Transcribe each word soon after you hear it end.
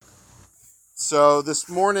So this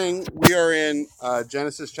morning we are in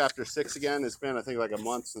Genesis chapter 6 again. It's been, I think, like a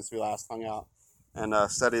month since we last hung out and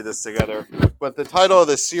studied this together. But the title of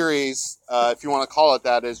the series, if you want to call it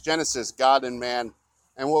that, is Genesis, God and Man.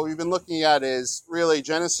 And what we've been looking at is really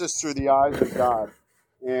Genesis through the eyes of God.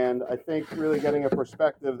 And I think really getting a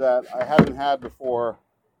perspective that I haven't had before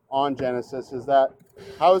on Genesis is that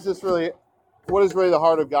how is this really, what is really the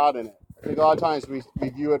heart of God in it? I think a lot of times we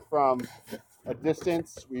view it from a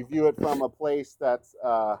distance. We view it from a place that's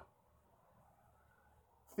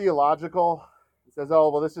theological. It says,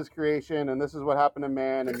 oh, well, this is creation, and this is what happened to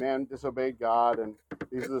man, and man disobeyed God, and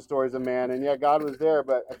these are the stories of man. And yet God was there,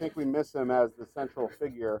 but I think we miss him as the central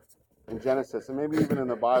figure in Genesis. And maybe even in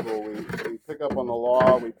the Bible, we pick up on the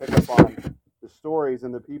law, we pick up on the stories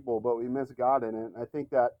and the people, but we miss God in it. And I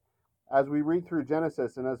think that as we read through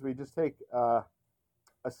Genesis, and as we just take a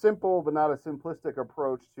simple but not a simplistic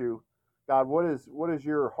approach to God, what is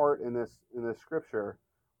your heart in this scripture?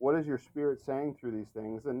 What is your spirit saying through these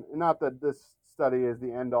things? And not that this study is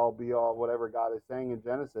the end all be all, whatever God is saying in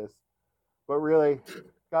Genesis, but really,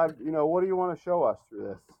 God, what do you want to show us through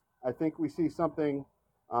this? I think we see something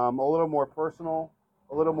a little more personal,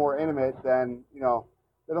 a little more intimate than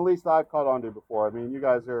at least I've caught on to before. I mean, you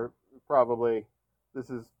guys are probably this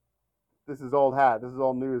is old hat, this is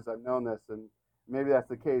old news. I've known this, and maybe that's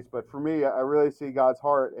the case, but for me, I really see God's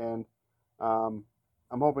heart, and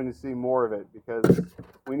I'm hoping to see more of it because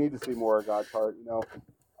we need to see more of God's heart.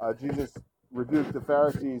 Jesus rebuked the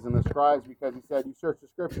Pharisees and the scribes because he said, "You search the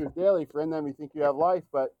scriptures daily, for in them you think you have life,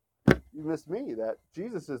 but you missed me. That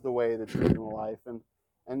Jesus is the way, the truth, and the life."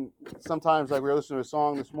 And sometimes, like we were listening to a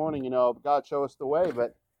song this morning, God show us the way,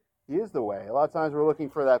 but He is the way. A lot of times we're looking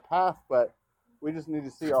for that path, but we just need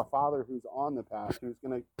to see our Father who's on the path,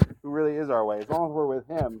 who really is our way. As long as we're with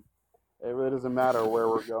Him, it really doesn't matter where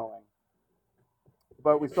we're going.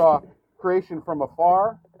 But we saw creation from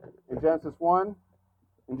afar in Genesis 1.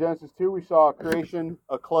 In Genesis 2, we saw creation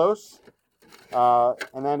close.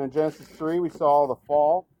 And then in Genesis 3, we saw the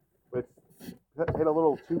fall, which hit a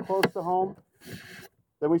little too close to home.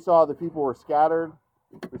 Then we saw the people were scattered.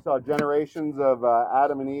 We saw generations of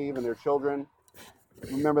Adam and Eve and their children.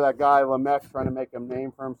 Remember that guy Lamech trying to make a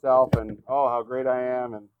name for himself and, oh, how great I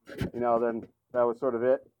am. And, then that was sort of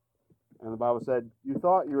it. And the Bible said, you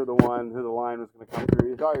thought you were the one who the line was going to come through.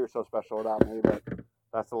 You thought you were so special without me, but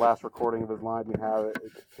that's the last recording of his line we have.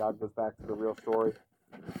 God goes back to the real story.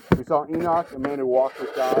 We saw Enoch, a man who walked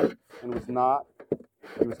with God and was not.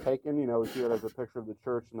 He was taken. We see it as a picture of the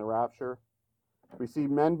church and the rapture. We see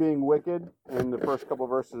men being wicked in the first couple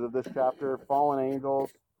of verses of this chapter, fallen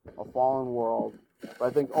angels, a fallen world. But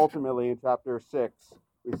I think ultimately in chapter 6,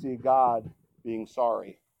 we see God being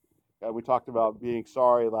sorry. We talked about being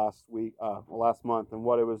sorry last month, and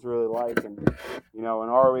what it was really like, and and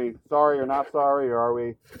are we sorry or not sorry, or are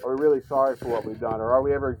we really sorry for what we've done, or are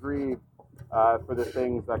we ever grieved for the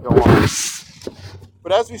things that go on?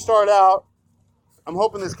 But as we start out, I'm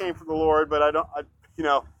hoping this came from the Lord, but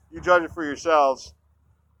you judge it for yourselves.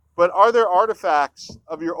 But are there artifacts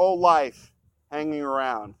of your old life hanging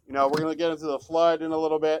around? We're going to get into the flood in a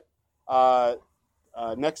little bit.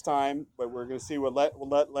 Next time, but we're going to see what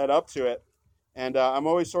led up to it. And I'm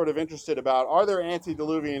always sort of interested about, are there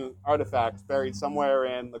antediluvian artifacts buried somewhere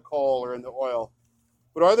in the coal or in the oil?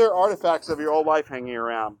 But are there artifacts of your old life hanging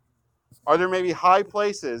around? Are there maybe high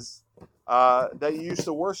places that you used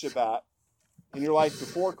to worship at in your life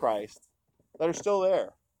before Christ that are still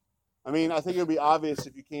there? I mean, I think it would be obvious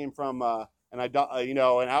if you came from an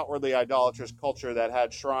outwardly idolatrous culture that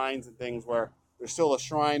had shrines and things where there's still a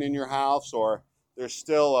shrine in your house, or there's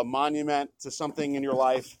still a monument to something in your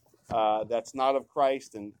life that's not of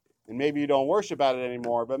Christ, and maybe you don't worship at it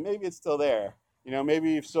anymore, but maybe it's still there.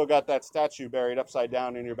 Maybe you've still got that statue buried upside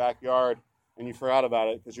down in your backyard, and you forgot about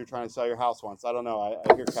it because you're trying to sell your house once. I don't know.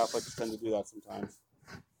 I hear Catholics tend to do that sometimes.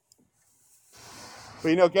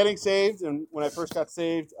 But, getting saved, and when I first got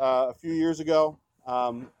saved a few years ago,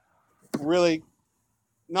 really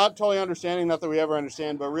not totally understanding, not that we ever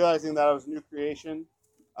understand, but realizing that I was a new creation,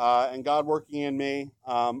 and God working in me,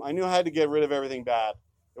 I knew I had to get rid of everything bad.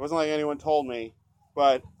 It wasn't like anyone told me,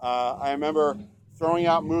 but I remember throwing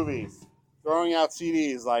out movies, throwing out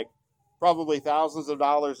CDs, like probably thousands of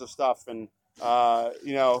dollars of stuff, and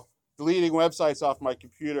deleting websites off my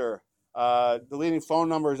computer, deleting phone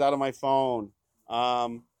numbers out of my phone,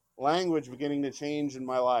 language beginning to change in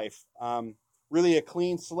my life, really a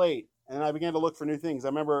clean slate. And I began to look for new things. I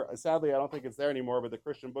remember, sadly, I don't think it's there anymore, but the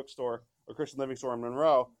Christian bookstore or Christian living store in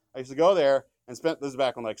Monroe, I used to go there and this is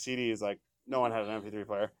back when like CDs, like no one had an MP3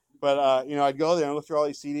 player. But, I'd go there and look through all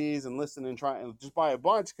these CDs and listen and try and just buy a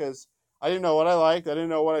bunch because I didn't know what I liked. I didn't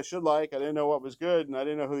know what I should like. I didn't know what was good, and I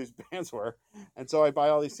didn't know who these bands were. And so I buy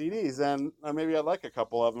all these CDs, and maybe I'd like a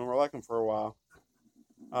couple of them or like them for a while.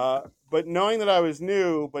 But knowing that I was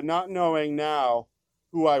new, but not knowing now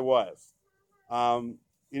who I was. In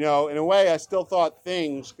a way, I still thought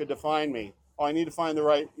things could define me. Oh, I need to find the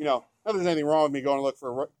right, not that there's anything wrong with me going to look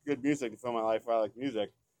for good music to fill my life. I like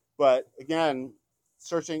music. But again,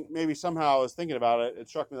 searching, maybe somehow I was thinking about it. It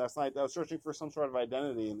struck me last night that I was searching for some sort of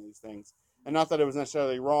identity in these things. And not that it was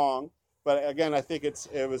necessarily wrong, but again, I think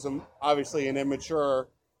it was obviously an immature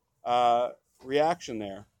reaction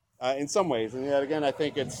there in some ways. And yet again, I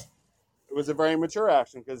think it was a very mature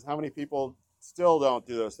action, because how many people still don't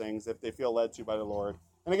do those things if they feel led to by the Lord?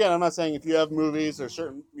 And again, I'm not saying if you have movies or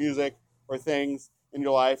certain music or things in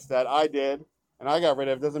your life that I did and I got rid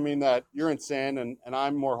of, doesn't mean that you're in sin and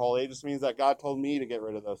I'm more holy. It just means that God told me to get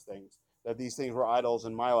rid of those things, that these things were idols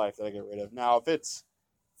in my life that I get rid of. Now, if it's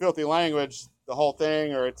filthy language, the whole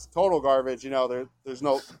thing, or it's total garbage, there's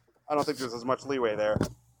no, I don't think there's as much leeway there.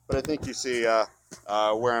 But I think you see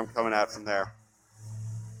where I'm coming at from there.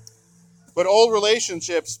 But old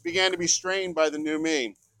relationships began to be strained by the new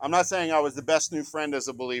me. I'm not saying I was the best new friend as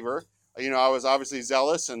a believer. I was obviously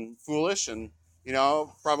zealous and foolish and,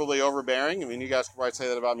 probably overbearing. I mean, you guys could probably say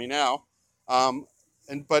that about me now.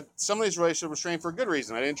 But some of these relationships were strained for a good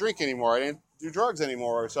reason. I didn't drink anymore. I didn't do drugs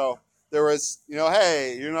anymore. So there was,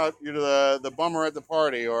 hey, you're the bummer at the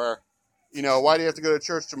party, or, why do you have to go to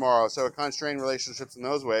church tomorrow? So it kind of strained relationships in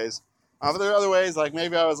those ways. But there are other ways, like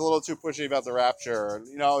maybe I was a little too pushy about the rapture,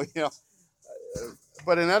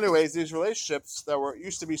 but in other ways, these relationships that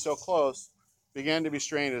used to be so close began to be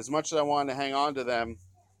strained. As much as I wanted to hang on to them,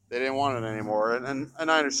 they didn't want it anymore. And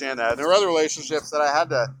I understand that. And there were other relationships that I had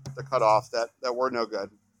to cut off that were no good.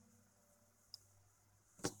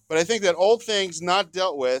 But I think that old things not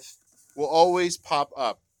dealt with will always pop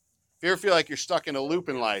up. If you ever feel like you're stuck in a loop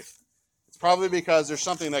in life, it's probably because there's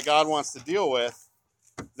something that God wants to deal with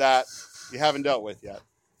that you haven't dealt with yet.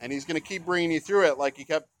 And he's going to keep bringing you through it, like he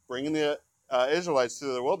kept bringing the Israelites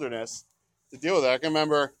through the wilderness to deal with it. I can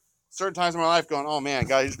remember certain times in my life going, oh man,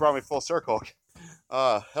 God, he just brought me full circle.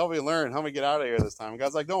 Help me learn, help me get out of here this time. And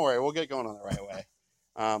God's like, don't worry, we'll get going on the right way.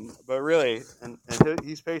 But really, and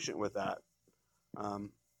he's patient with that.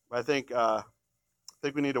 But I think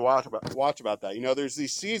we need to watch about that. There's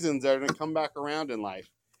these seasons that are going to come back around in life,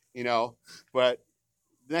 but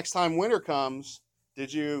next time winter comes,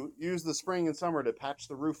 did you use the spring and summer to patch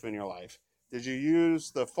the roof in your life? Did you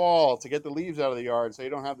use the fall to get the leaves out of the yard so you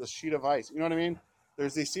don't have this sheet of ice? You know what I mean?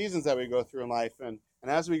 There's these seasons that we go through in life, and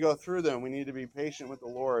as we go through them, we need to be patient with the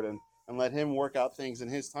Lord and let him work out things in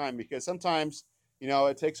his time, because sometimes,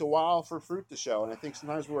 it takes a while for fruit to show, and I think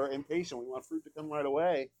sometimes we're impatient. We want fruit to come right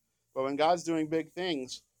away, but when God's doing big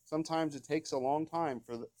things, sometimes it takes a long time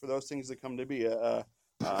for those things to come to be. A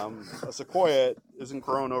sequoia isn't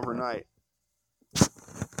grown overnight.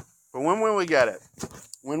 But when will we get it?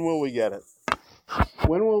 When will we get it?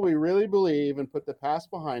 When will we really believe and put the past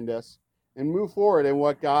behind us and move forward in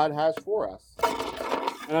what God has for us?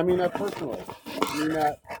 And I mean that personally. I mean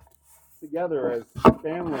that together as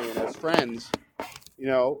family and as friends.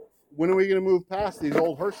 When are we going to move past these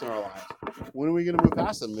old hurts in our lives? When are we going to move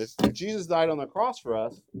past them? If Jesus died on the cross for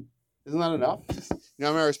us, isn't that enough? I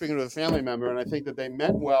remember speaking to a family member, and I think that they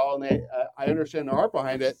meant well, and I understand the heart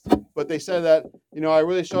behind it, but they said that, I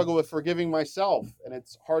really struggle with forgiving myself, and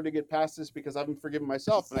it's hard to get past this because I haven't forgiven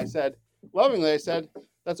myself. And I said, lovingly,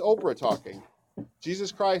 that's Oprah talking.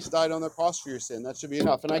 Jesus Christ died on the cross for your sin. That should be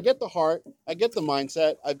enough. And I get the heart, I get the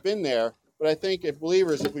mindset, I've been there, but I think if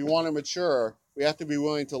believers, if we want to mature, we have to be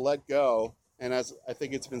willing to let go, and as I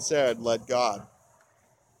think it's been said, let God.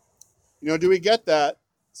 Do we get that?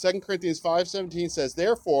 2 Corinthians 5:17 says,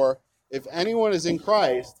 therefore, if anyone is in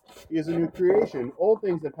Christ, he is a new creation. Old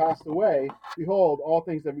things have passed away. Behold, all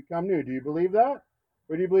things have become new. Do you believe that?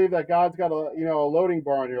 Or do you believe that God's got a loading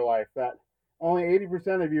bar in your life, that only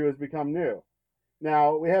 80% of you has become new?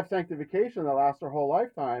 Now, we have sanctification that lasts our whole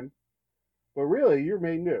lifetime, but really, you're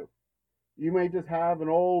made new. You may just have an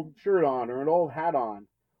old shirt on, or an old hat on,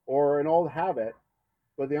 or an old habit,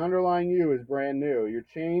 but the underlying you is brand new. You're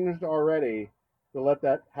changed already to let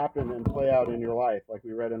that happen and play out in your life, like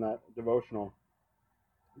we read in that devotional.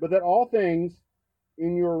 But that all things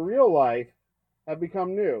in your real life have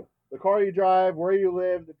become new. The car you drive, where you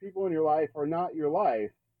live, the people in your life are not your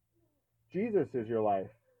life. Jesus is your life.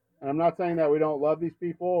 And I'm not saying that we don't love these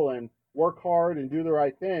people and work hard and do the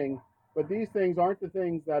right thing, but these things aren't the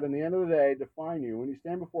things that in the end of the day define you. When you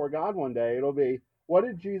stand before God one day, it'll be, what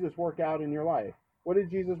did Jesus work out in your life? What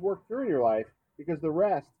did Jesus work through in your life? Because the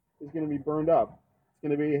rest is going to be burned up. It's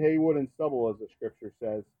going to be hay, wood, and stubble, as the scripture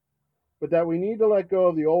says. but that we need to let go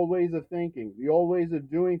of the old ways of thinking, the old ways of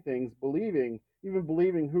doing things, even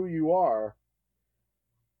believing who you are,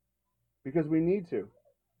 because we need to.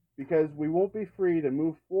 Because we won't be free to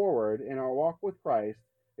move forward in our walk with Christ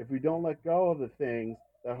if we don't let go of the things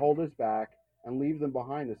that hold us back and leave them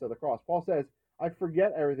behind us at the cross. Paul says, I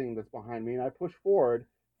forget everything that's behind me and I push forward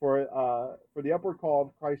for the upward call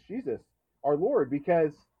of Christ Jesus, our Lord,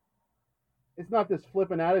 because it's not this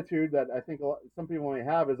flippant attitude that I think some people may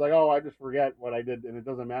have. Is like, oh, I just forget what I did and it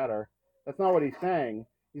doesn't matter. That's not what he's saying.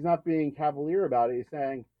 He's not being cavalier about it. He's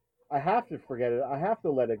saying, I have to forget it. I have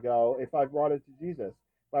to let it go if I brought it to Jesus.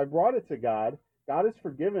 If I brought it to God, God has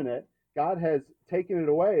forgiven it. God has taken it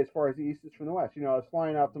away as far as the east is from the west. I was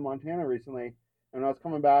flying out to Montana recently, and I was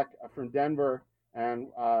coming back from Denver, and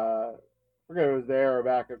I forget if it was there or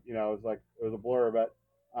back. It was a blur, but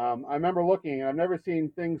I remember looking, and I've never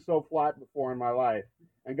seen things so flat before in my life.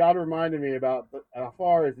 And God reminded me about how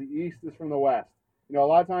far as the east is from the west. A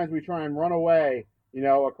lot of times we try and run away,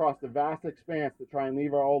 across the vast expanse to try and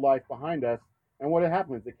leave our old life behind us. And what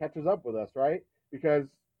happens? It catches up with us, right? Because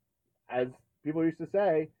as people used to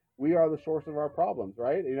say, we are the source of our problems,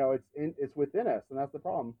 right? It's within us, and that's the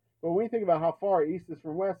problem. But when you think about how far east is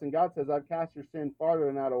from west, and God says, I've cast your sin farther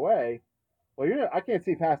than that away, well, I can't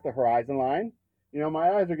see past the horizon line.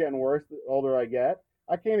 My eyes are getting worse the older I get.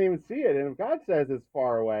 I can't even see it. And if God says it's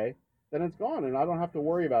far away, then it's gone, and I don't have to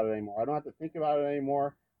worry about it anymore. I don't have to think about it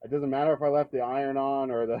anymore. It doesn't matter if I left the iron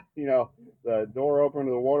on or the door open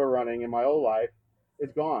or the water running in my old life.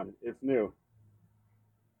 It's gone. It's new.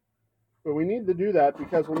 But we need to do that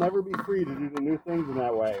because we'll never be free to do the new things in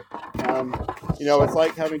that way. It's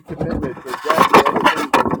like having commitments or debt or other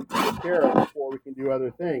things that we need to take care of before we can do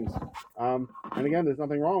other things. And again, there's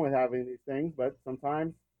nothing wrong with having these things, but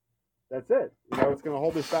sometimes that's it. It's going to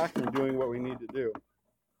hold us back from doing what we need to do.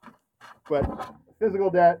 But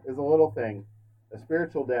physical debt is a little thing. A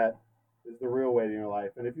spiritual debt is the real weight in your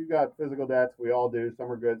life. And if you've got physical debts, we all do.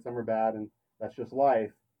 Some are good, some are bad, and that's just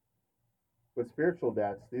life. But spiritual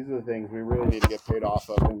debts, these are the things we really need to get paid off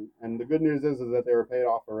of. And the good news is that they were paid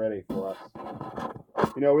off already for us.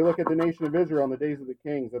 We look at the nation of Israel in the days of the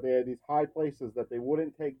kings, that they had these high places that they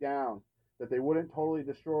wouldn't take down, that they wouldn't totally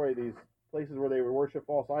destroy, these places where they would worship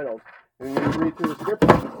false idols. And when you read through the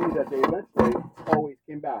scriptures, you see that they eventually always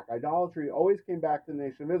came back. Idolatry always came back to the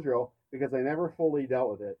nation of Israel because they never fully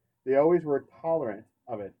dealt with it. They always were tolerant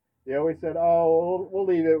of it. They always said, oh, we'll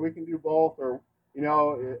leave it. We can do both. Or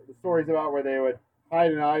the stories about where they would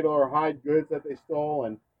hide an idol or hide goods that they stole,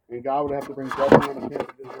 and God would have to bring judgment on the camp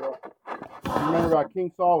of Israel. You remember about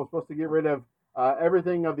King Saul was supposed to get rid of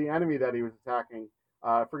everything of the enemy that he was attacking.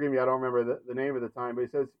 Forgive me, I don't remember the name at the time, but he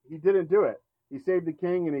says he didn't do it. He saved the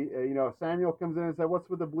king, and Samuel comes in and said, "What's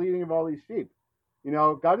with the bleeding of all these sheep?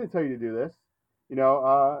 God didn't tell you to do this." In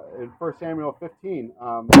 1 Samuel 15,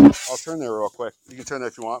 I'll turn there real quick. You can turn there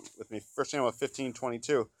if you want with me. 1 Samuel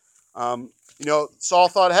 15:22. Saul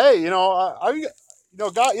thought, hey,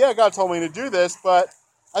 God told me to do this, but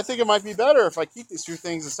I think it might be better if I keep these two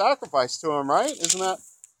things and sacrifice to him, right? Isn't that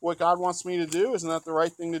what God wants me to do? Isn't that the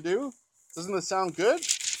right thing to do? Doesn't it sound good?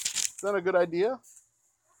 Is that a good idea?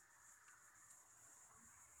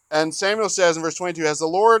 And Samuel says in verse 22, as the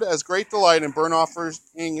Lord has great delight in burnt offerings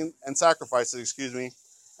and sacrifices,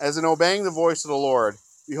 as in obeying the voice of the Lord.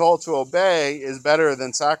 Behold, to obey is better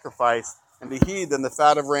than sacrifice, and to heed than the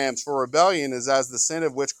fat of rams. For rebellion is as the sin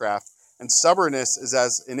of witchcraft, and stubbornness is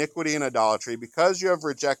as iniquity and idolatry. Because you have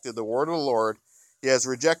rejected the word of the Lord, he has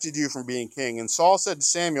rejected you from being king. And Saul said to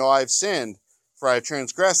Samuel, I have sinned, for I have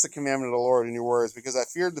transgressed the commandment of the Lord in your words, because I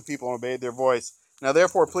feared the people and obeyed their voice. Now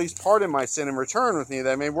therefore please pardon my sin and return with me,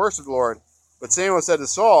 that I may worship the Lord. But Samuel said to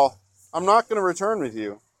Saul, I'm not going to return with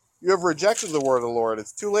you. You have rejected the word of the Lord.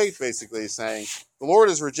 It's too late, basically, he's saying. The Lord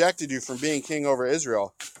has rejected you from being king over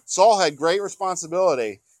Israel. Saul had great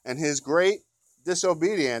responsibility, and his great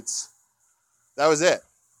disobedience, that was it.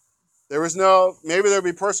 There was maybe there would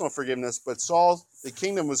be personal forgiveness, but the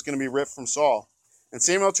kingdom was going to be ripped from Saul. And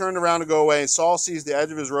Samuel turned around to go away, and Saul seized the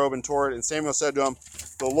edge of his robe and tore it. And Samuel said to him,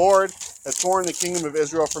 the Lord has torn the kingdom of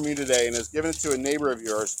Israel from you today and has given it to a neighbor of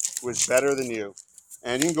yours who is better than you.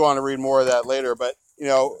 And you can go on and read more of that later. But,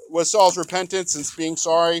 was Saul's repentance and being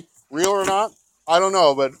sorry real or not? I don't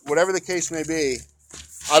know. But whatever the case may be,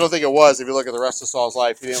 I don't think it was. If you look at the rest of Saul's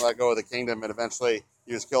life, he didn't let go of the kingdom, and eventually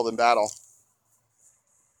he was killed in battle.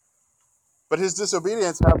 But his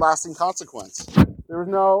disobedience had lasting consequence. There was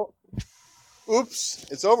no, oops,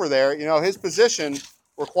 it's over there. His position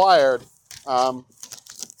required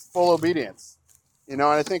full obedience. And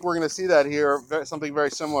I think we're going to see that here, something very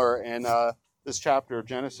similar in this chapter of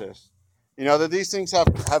Genesis. That these things have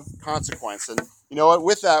consequence. And You know what?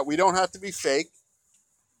 With that, we don't have to be fake.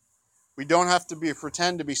 We don't have to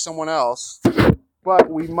pretend to be someone else. But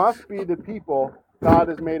we must be the people God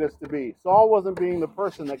has made us to be. Saul wasn't being the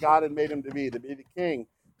person that God had made him to be the king,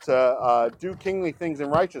 to do kingly things in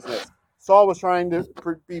righteousness. Saul was trying to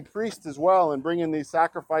be priest as well and bring in these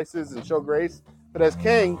sacrifices and show grace. But as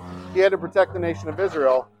king, he had to protect the nation of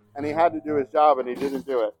Israel, and he had to do his job, and he didn't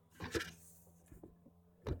do it.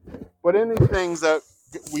 But in these things that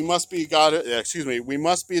we must be we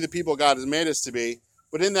must be the people God has made us to be.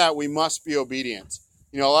 But in that, we must be obedient.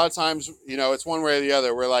 A lot of times, it's one way or the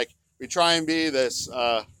other. We try and be this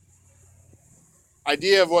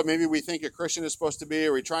idea of what maybe we think a Christian is supposed to be,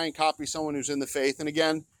 or we try and copy someone who's in the faith. And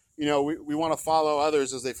again, we want to follow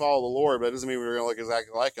others as they follow the Lord, but it doesn't mean we're going to look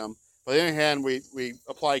exactly like them. But on the other hand, we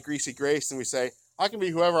apply greasy grace and we say, I can be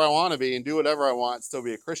whoever I want to be and do whatever I want, still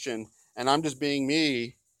be a Christian, and I'm just being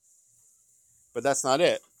me. But that's not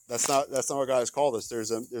it. That's not what God has called us.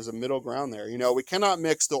 There's a middle ground there. We cannot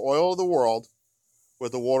mix the oil of the world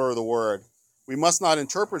with the water of the word. We must not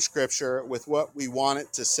interpret Scripture with what we want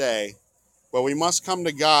it to say, but we must come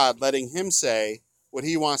to God letting Him say what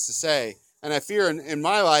He wants to say. And I fear in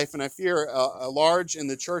my life, and I fear large in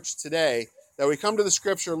the church today, that we come to the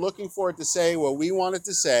Scripture looking for it to say what we want it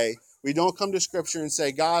to say. We don't come to Scripture and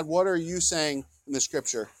say, God, what are you saying in the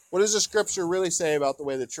Scripture? What does the Scripture really say about the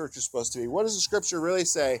way the church is supposed to be? What does the Scripture really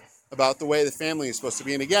say about the way the family is supposed to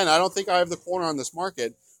be? And again, I don't think I have the corner on this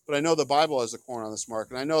market, but I know the Bible has the corner on this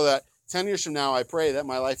market. And I know that 10 years from now, I pray that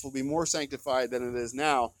my life will be more sanctified than it is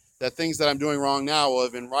now, that things that I'm doing wrong now will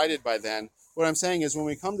have been righted by then. What I'm saying is, when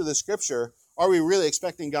we come to the Scripture, are we really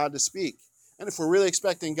expecting God to speak? And if we're really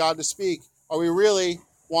expecting God to speak, are we really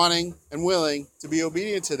wanting and willing to be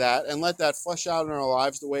obedient to that and let that flesh out in our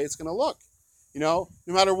lives the way it's going to look? No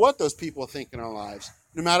matter what those people think in our lives,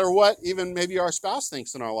 no matter what even maybe our spouse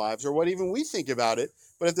thinks in our lives, or what even we think about it,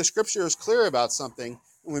 but if the Scripture is clear about something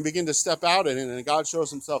and we begin to step out in it and God shows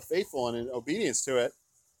Himself faithful and in obedience to it,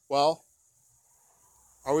 well,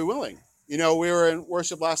 are we willing? We were in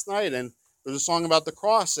worship last night and there's a song about the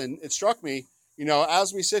cross, and it struck me,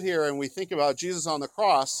 as we sit here and we think about Jesus on the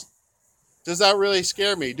cross, does that really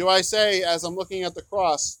scare me? Do I say, as I'm looking at the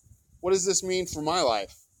cross, what does this mean for my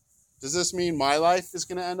life? Does this mean my life is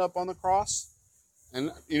going to end up on the cross? And,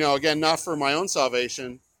 again, not for my own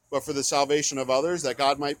salvation, but for the salvation of others, that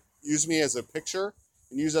God might use me as a picture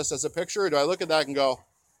and use us as a picture? Or do I look at that and go,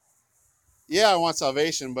 yeah, I want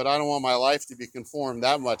salvation, but I don't want my life to be conformed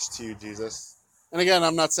that much to you, Jesus? And again,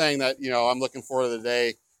 I'm not saying that, I'm looking forward to the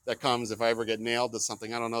day that comes if I ever get nailed to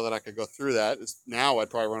something. I don't know that I could go through that. Now I'd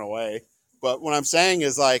probably run away. But what I'm saying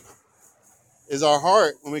is, is our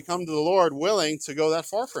heart, when we come to the Lord, willing to go that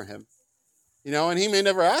far for Him? And He may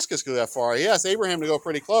never ask us to go that far. He asked Abraham to go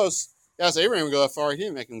pretty close. He asked Abraham to go that far. He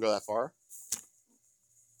didn't make him go that far.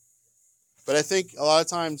 But I think a lot of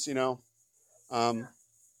times, I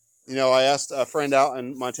asked a friend out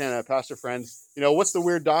in Montana, a pastor friend, what's the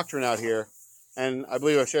weird doctrine out here? And I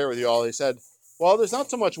believe I shared it with you all. He said, well, there's not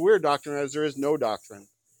so much weird doctrine as there is no doctrine.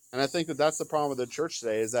 And I think that that's the problem with the church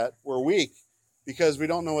today, is that we're weak because we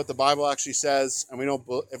don't know what the Bible actually says. And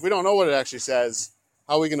if we don't know what it actually says,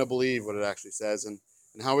 how are we going to believe what it actually says? And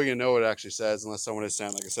how are we going to know what it actually says unless someone is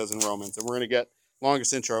sent, like it says in Romans? And we're going to get,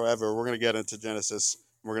 longest intro ever, we're going to get into Genesis.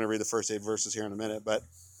 We're going to read the first 8 verses here in a minute. But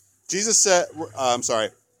Jesus said, I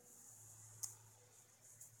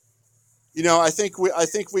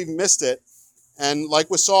think we've missed it. And like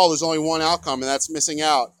with Saul, there's only one outcome, and that's missing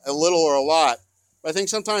out, a little or a lot. But I think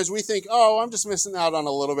sometimes we think, I'm just missing out on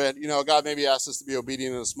a little bit. God maybe asks us to be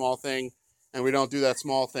obedient in a small thing, and we don't do that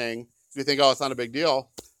small thing. So we think, it's not a big deal.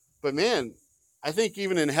 But man, I think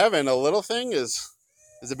even in heaven, a little thing is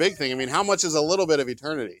a big thing. I mean, how much is a little bit of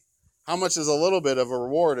eternity? How much is a little bit of a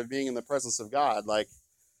reward of being in the presence of God?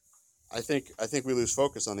 I think we lose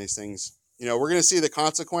focus on these things. We're going to see the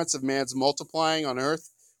consequence of man's multiplying on earth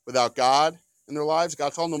without God in their lives.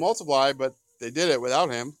 God told them to multiply, but they did it without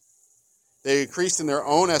Him. They increased in their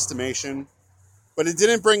own estimation, but it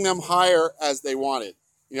didn't bring them higher as they wanted.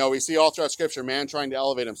 We see all throughout Scripture man trying to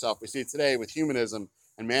elevate himself. We see it today with humanism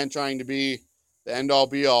and man trying to be the end-all,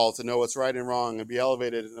 be-all, to know what's right and wrong and be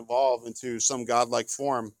elevated and evolve into some godlike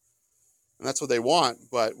form. And that's what they want,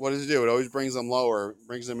 but what does it do? It always brings them lower,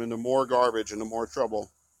 brings them into more garbage, into more trouble.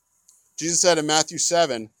 Jesus said in Matthew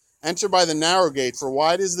 7, "Enter by the narrow gate, for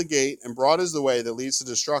wide is the gate and broad is the way that leads to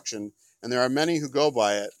destruction, and there are many who go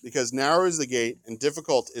by it, because narrow is the gate and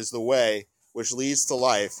difficult is the way which leads to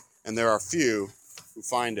life, and there are few who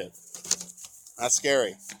find it." That's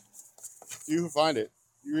scary. Few who find it.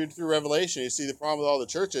 You read through Revelation, you see the problem with all the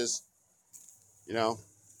churches. Did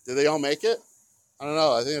they all make it? I don't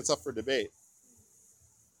know. I think it's up for debate.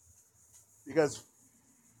 Because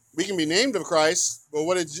we can be named of Christ, but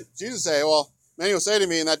what did Jesus say? Well, many will say to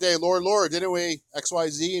me in that day, Lord, Lord, didn't we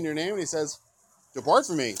XYZ in your name? And he says, depart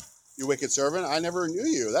from me, you wicked servant. I never knew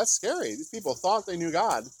you. That's scary. These people thought they knew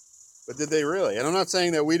God, but did they really? And I'm not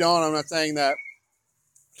saying that we don't. I'm not saying that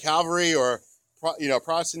Calvary or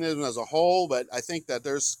Protestantism as a whole, but I think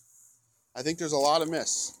there's a lot of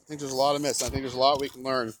miss. I think there's a lot we can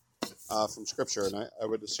learn from Scripture, and I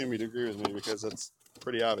would assume you'd agree with me because it's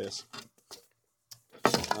pretty obvious.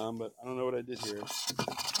 But I don't know what I did here.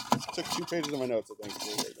 Took 2 pages of my notes, I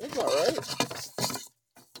think. That's all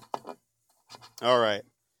right. All right.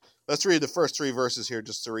 Let's read the first 3 verses here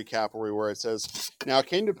just to recap where we were. It says, Now it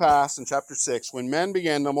came to pass in chapter 6, when men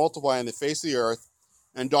began to multiply on the face of the earth,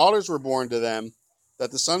 and daughters were born to them,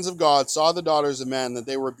 that the sons of God saw the daughters of men, that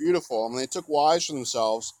they were beautiful, and they took wives for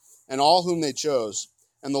themselves, and all whom they chose.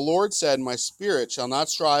 And the Lord said, My spirit shall not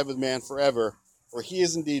strive with man forever, for he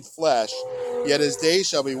is indeed flesh, yet his days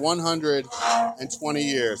shall be 120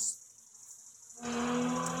 years.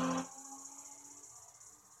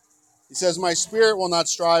 He says, My spirit will not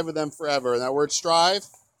strive with them forever. And that word strive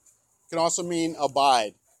can also mean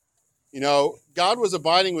abide. God was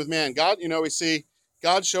abiding with man. God, we see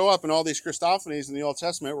God show up in all these Christophanies in the Old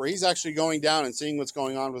Testament where he's actually going down and seeing what's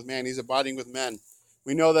going on with man. He's abiding with men.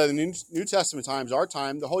 We know that in New Testament times, our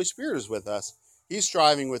time, the Holy Spirit is with us. He's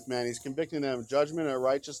striving with men. He's convicting them of judgment and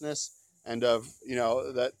righteousness and of,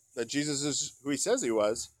 that Jesus is who he says he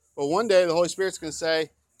was. But one day the Holy Spirit's going to say,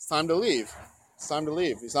 it's time to leave. It's time to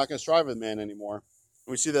leave. He's not going to strive with man anymore.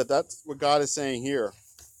 And we see that that's what God is saying here.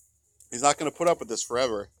 He's not going to put up with this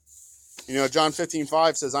forever. John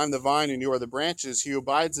 15:5 says, I'm the vine and you are the branches. He who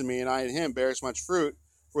abides in me and I in him bears much fruit.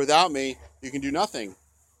 For without me, you can do nothing.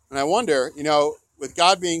 And I wonder, with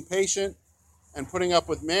God being patient and putting up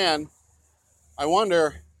with man, I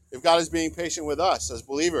wonder if God is being patient with us as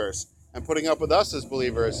believers and putting up with us as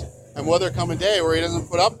believers. And will there come a day where he doesn't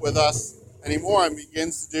put up with us anymore and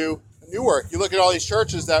begins to do new work? You look at all these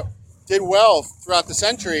churches that did well throughout the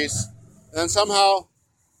centuries and then somehow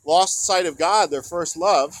lost sight of God, their first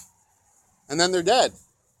love, and then they're dead.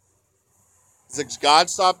 Has God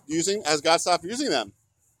stopped using them?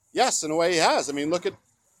 Yes, in a way he has. I mean, look at,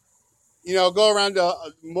 go around to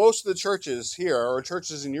most of the churches here or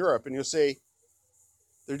churches in Europe and you'll see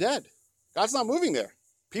they're dead. God's not moving there.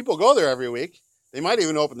 People go there every week. They might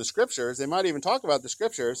even open the scriptures. They might even talk about the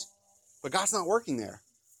scriptures, but God's not working there.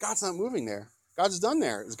 God's not moving there. God's done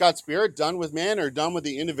there. Is God's Spirit done with man or done with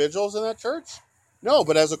the individuals in that church? No,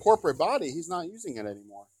 but as a corporate body, he's not using it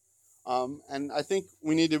anymore. And I think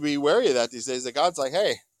we need to be wary of that these days, that God's like,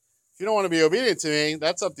 hey, if you don't want to be obedient to me,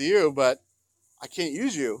 that's up to you, but I can't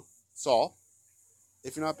use you, Saul,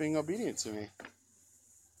 if you're not being obedient to me.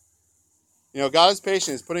 God is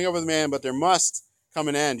patient. He's putting up with man, but there must come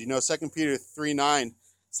an end. 2 Peter 3:9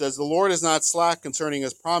 says, The Lord is not slack concerning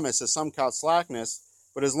his promise, as some count slackness,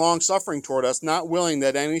 but is long-suffering toward us, not willing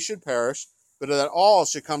that any should perish, but that all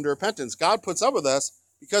should come to repentance. God puts up with us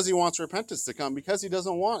because he wants repentance to come, because he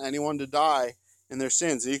doesn't want anyone to die in their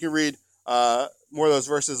sins. And you can read more of those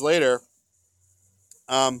verses later.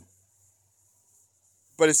 But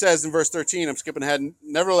it says in verse 13, I'm skipping ahead,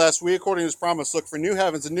 Nevertheless, we according to his promise look for new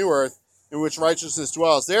heavens and new earth, in which righteousness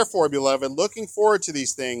dwells. Therefore, beloved, looking forward to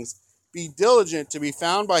these things, be diligent to be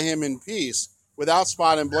found by him in peace, without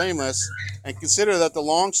spot and blameless, and consider that the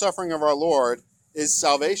long suffering of our Lord is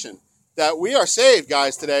salvation. That we are saved,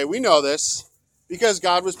 guys, today. We know this because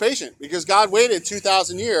God was patient, because God waited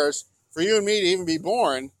 2,000 years for you and me to even be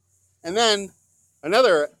born, and then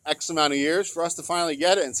another X amount of years for us to finally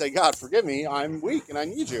get it and say, God, forgive me, I'm weak and I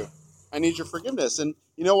need you. I need your forgiveness. And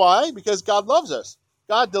you know why? Because God loves us.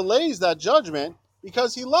 God delays that judgment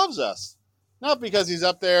because he loves us. Not because he's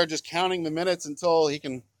up there just counting the minutes until he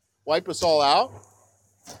can wipe us all out.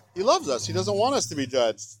 He loves us. He doesn't want us to be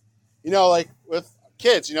judged. Like with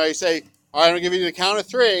kids, you say, all right, I'm going to give you the count of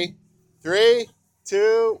 3. 3,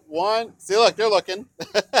 2, 1. See, look, they're looking.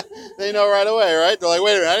 They know right away, right? They're like,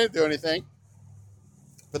 wait a minute, I didn't do anything.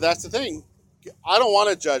 But that's the thing. I don't want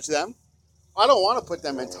to judge them. I don't want to put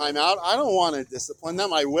them in timeout. I don't want to discipline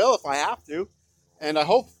them. I will if I have to. And I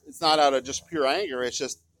hope it's not out of just pure anger. It's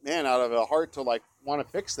just, out of a heart to want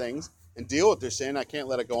to fix things and deal with their sin. I can't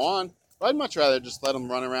let it go on. But I'd much rather just let them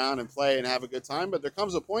run around and play and have a good time. But there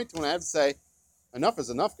comes a point when I have to say, enough is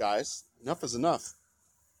enough, guys. Enough is enough.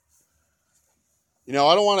 I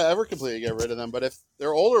don't want to ever completely get rid of them. But if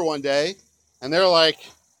they're older one day and they're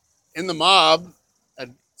in the mob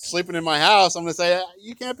and sleeping in my house, I'm going to say,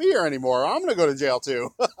 you can't be here anymore. I'm going to go to jail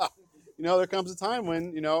too. There comes a time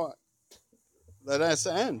when, that has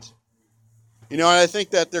to end. And I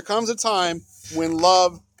think that there comes a time when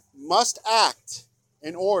love must act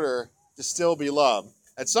in order to still be love.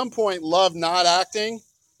 At some point, love not acting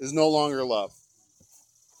is no longer love.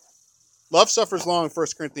 Love suffers long, 1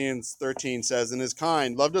 Corinthians 13 says, and is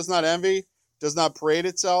kind. Love does not envy, does not parade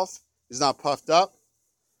itself, is not puffed up,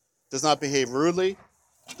 does not behave rudely,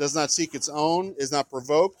 does not seek its own, is not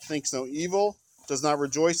provoked, thinks no evil, does not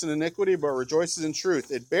rejoice in iniquity, but rejoices in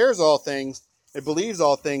truth. It bears all things, it believes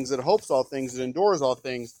all things, it hopes all things, it endures all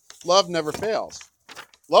things. Love never fails.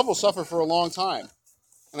 Love will suffer for a long time.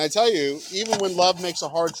 And I tell you, even when love makes a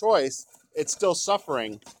hard choice, it's still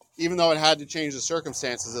suffering, even though it had to change the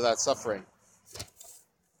circumstances of that suffering.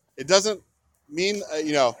 It doesn't mean,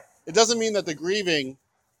 it doesn't mean that the grieving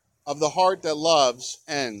of the heart that loves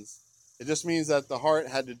ends. It just means that the heart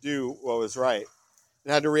had to do what was right.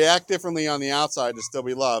 It had to react differently on the outside to still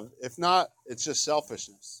be loved. If not, it's just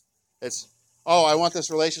selfishness. It's, oh, I want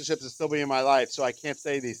this relationship to still be in my life, so I can't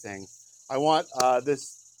say these things. I want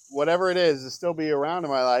this, whatever it is, to still be around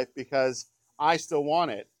in my life because I still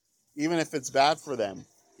want it, even if it's bad for them,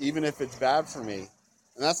 even if it's bad for me.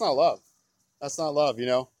 And that's not love. That's not love,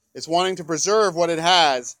 It's wanting to preserve what it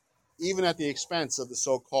has, even at the expense of the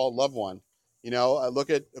so-called loved one. Look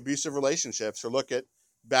at abusive relationships or look at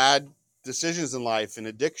bad decisions in life and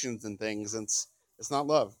addictions and things. And it's not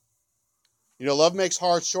love. Love makes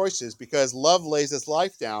hard choices because love lays its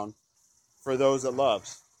life down for those it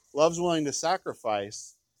loves. Love's willing to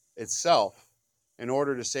sacrifice itself in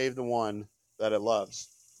order to save the one that it loves.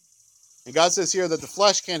 And God says here that the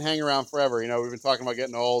flesh can't hang around forever. We've been talking about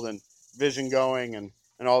getting old and vision going and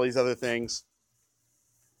all these other things.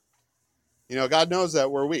 God knows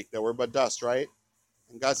that we're weak, that we're but dust, right?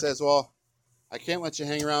 And God says, well, I can't let you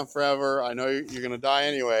hang around forever. I know you're going to die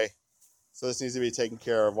anyway. So this needs to be taken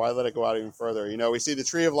care of. Why let it go out even further? We see the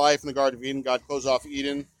tree of life in the Garden of Eden. God closed off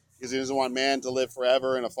Eden because he doesn't want man to live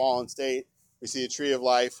forever in a fallen state. We see the tree of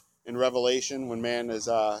life in Revelation when man is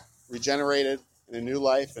regenerated in a new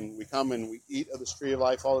life. And we come and we eat of this tree of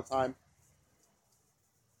life all the time.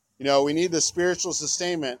 We need the spiritual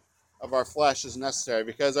sustainment of our flesh is necessary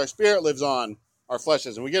because our spirit lives on, our flesh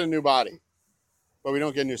is, and we get a new body, but we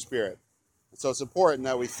don't get a new spirit. And so it's important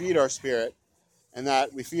that we feed our spirit and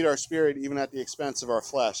that we feed our spirit even at the expense of our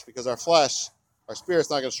flesh because our spirit's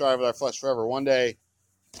not going to strive with our flesh forever. One day,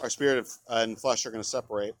 our spirit and flesh are going to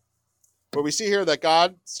separate. But we see here that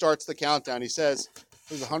God starts the countdown. He says,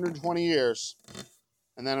 there's 120 years,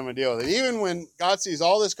 and then I'm going to deal with it. Even when God sees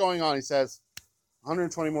all this going on, he says,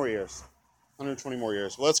 120 more years. 120 more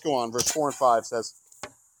years. Well, let's go on. Verse 4 and 5 says,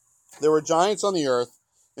 there were giants on the earth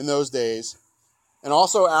in those days, and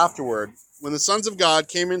also afterward, when the sons of God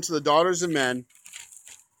came into the daughters of men,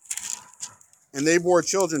 and they bore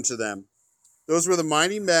children to them. Those were the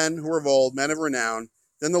mighty men who were of old, men of renown.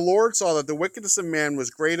 Then the Lord saw that the wickedness of man was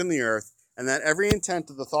great in the earth, and that every intent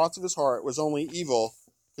of the thoughts of his heart was only evil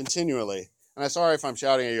continually. And I'm sorry if I'm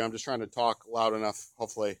shouting at you. I'm just trying to talk loud enough.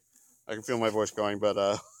 Hopefully, I can feel my voice going, but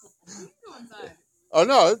oh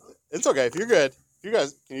no, it's okay. If you're good, you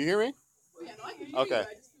guys, can you hear me? Well, yeah, no, I hear you. Okay.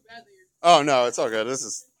 I just feel bad that you're... Oh no, it's all good. This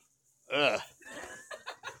is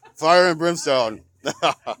fire and brimstone.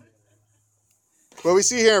 But we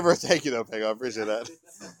see here in verse. Thank you, though, Peg. I appreciate that.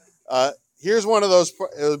 Here's one of those.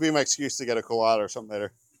 It would be my excuse to get a colada or something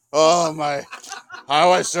later. Oh my!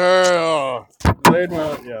 How I sir? Oh, laid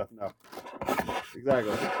my. Yeah, no.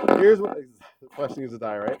 Exactly. Here's what the question is to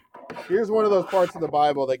die, right? Here's one of those parts of the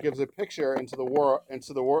Bible that gives a picture into the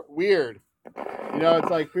weird. It's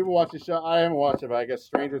like people watch the show. I haven't watched it, but I guess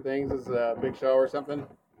Stranger Things is a big show or something.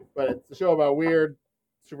 But it's a show about weird,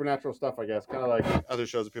 supernatural stuff, I guess, kind of like other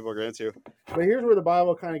shows that people are into. But here's where the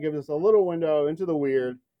Bible kind of gives us a little window into the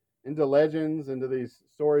weird, into legends, into these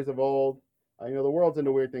stories of old. The world's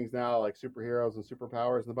into weird things now, like superheroes and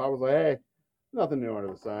superpowers. And the Bible's like, hey, nothing new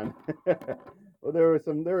under the sun. Well, there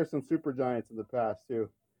were some super giants in the past too.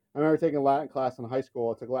 I remember taking Latin class in high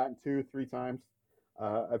school. I took Latin 2-3 times.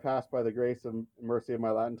 I passed by the grace and mercy of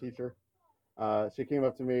my Latin teacher. She came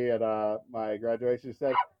up to me at my graduation. She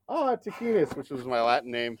said, "Oh, Taquinas," which was my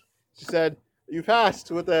Latin name. She said, "You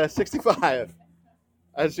passed with a 65."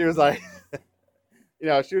 And she was like,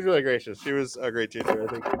 she was really gracious. She was a great teacher. I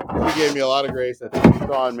think she gave me a lot of grace. I think she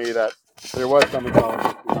saw in me that there was some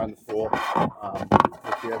intelligence behind the school.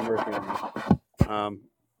 She had mercy on me.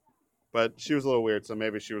 But she was a little weird, so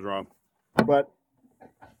maybe she was wrong. But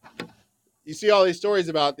you see all these stories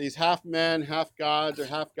about these half men, half gods, or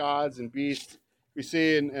half gods and beasts. We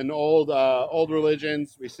see in old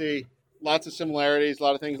religions, we see lots of similarities, a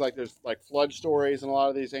lot of things like there's like flood stories in a lot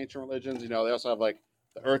of these ancient religions. They also have like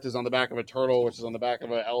the earth is on the back of a turtle, which is on the back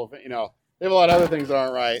of an elephant. They have a lot of other things that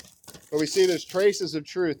aren't right. But we see there's traces of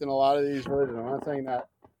truth in a lot of these religions. I'm not saying that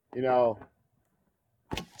you know,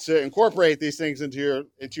 to incorporate these things into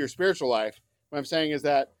your spiritual life. What I'm saying is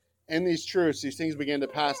that in these truths, these things begin to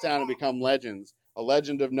pass down and become legends. A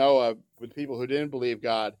legend of Noah with people who didn't believe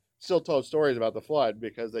God still told stories about the flood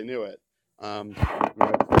because they knew it.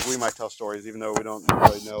 We might tell stories even though we don't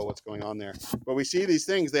really know what's going on there. But we see these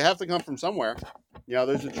things; they have to come from somewhere.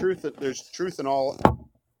 There's a truth that there's truth in all.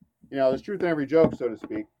 There's truth in every joke, so to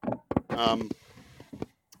speak.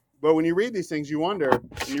 But when you read these things, you wonder,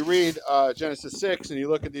 when you read Genesis 6 and you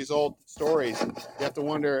look at these old stories, you have to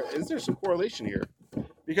wonder, is there some correlation here?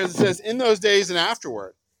 Because it says, in those days and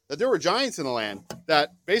afterward, that there were giants in the land,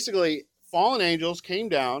 that basically fallen angels came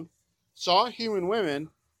down, saw human women.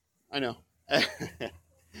 I know.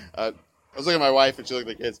 I was looking at my wife and she looked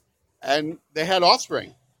at the kids. And they had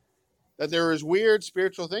offspring. That there was weird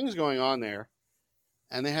spiritual things going on there.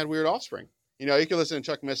 And they had weird offspring. You can listen to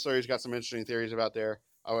Chuck Missler. He's got some interesting theories about there.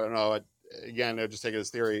 I don't know. Again, I'll just take it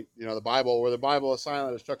as theory. The Bible, where the Bible is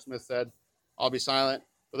silent, as Chuck Smith said, I'll be silent.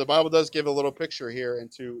 But the Bible does give a little picture here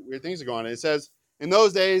into weird things that go on. And it says, in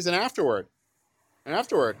those days and afterward. And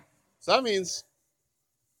afterward. So that means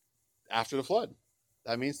after the flood.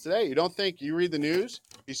 That means today. You don't think, you read the news,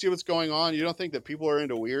 you see what's going on, you don't think that people are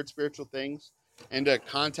into weird spiritual things, into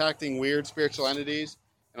contacting weird spiritual entities.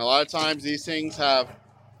 And a lot of times these things have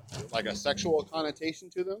like a sexual connotation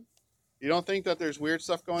to them. You don't think that there's weird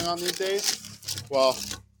stuff going on these days? Well,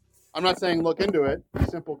 I'm not saying look into it. Be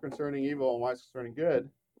simple concerning evil and wise concerning good.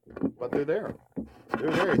 But they're there.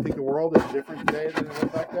 They're there. You think the world is different today than it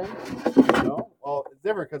was back then? No? Well, it's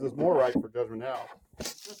different because it's more ripe for judgment now.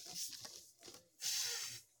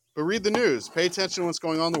 But read the news. Pay attention to what's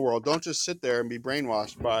going on in the world. Don't just sit there and be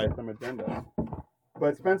brainwashed by some agenda.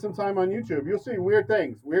 But spend some time on YouTube. You'll see weird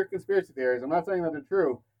things, weird conspiracy theories. I'm not saying that they're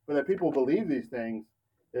true, but that people believe these things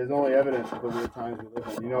is only evidence of the weird times we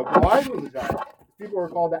live in. Goliath was a giant. People were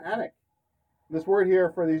called the Anak. This word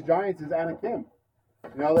here for these giants is Anakim.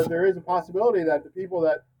 That there is a possibility that the people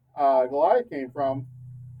that Goliath came from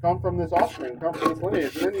come from this offspring, come from this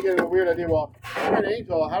lineage. And then you get a weird idea, well, they're an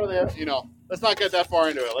angel. How do they have, let's not get that far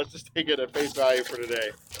into it. Let's just take it at face value for today.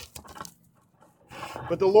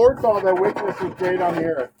 But the Lord saw that wickedness was great on the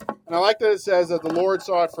earth. And I like that it says that the Lord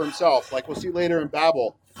saw it for himself. Like we'll see later in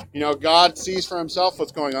Babel. God sees for himself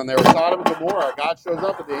what's going on there. With Sodom and Gomorrah, God shows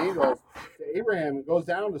up with the angels to Abraham and goes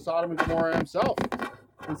down to Sodom and Gomorrah himself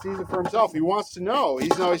and sees it for himself. He wants to know.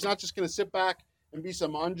 He's not just going to sit back and be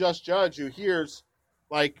some unjust judge who hears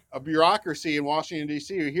like a bureaucracy in Washington,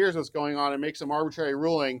 D.C., who hears what's going on and makes some arbitrary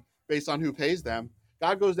ruling based on who pays them.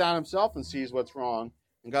 God goes down himself and sees what's wrong.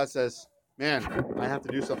 And God says, man, I have to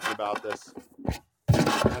do something about this.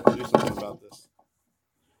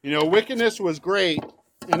 Wickedness was great,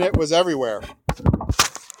 and it was everywhere.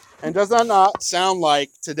 And does that not sound like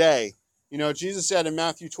today? Jesus said in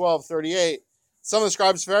Matthew 12:38, some of the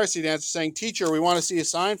scribes and Pharisees answered, saying, Teacher, we want to see a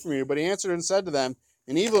sign from you. But he answered and said to them,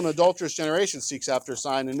 an evil and adulterous generation seeks after a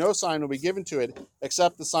sign, and no sign will be given to it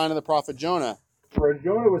except the sign of the prophet Jonah. For as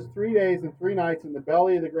Jonah was 3 days and 3 nights in the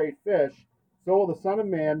belly of the great fish, so will the Son of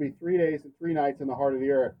Man be 3 days and 3 nights in the heart of the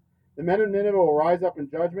earth. The men of Nineveh will rise up in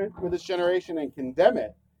judgment with this generation and condemn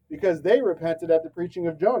it, because they repented at the preaching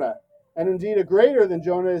of Jonah. And indeed a greater than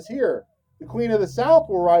Jonah is here. The queen of the south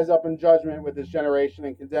will rise up in judgment with this generation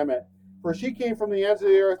and condemn it. For she came from the ends of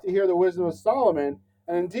the earth to hear the wisdom of Solomon,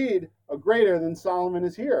 and indeed a greater than Solomon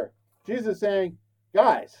is here. Jesus is saying,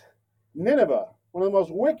 guys, Nineveh, one of the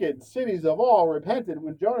most wicked cities of all, repented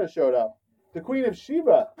when Jonah showed up. The queen of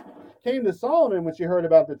Sheba came to Solomon when she heard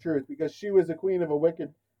about the truth, because she was the queen of a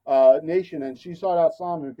wicked nation, and she sought out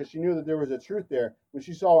Solomon because she knew that there was a truth there. When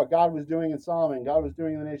she saw what God was doing in Solomon, God was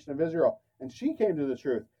doing in the nation of Israel, and she came to the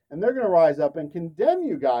truth. And they're going to rise up and condemn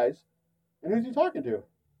you guys. And who's he talking to?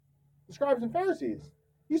 The scribes and Pharisees.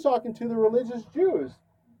 He's talking to the religious Jews,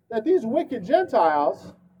 that these wicked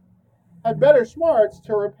Gentiles had better smarts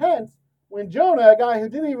to repent when Jonah, a guy who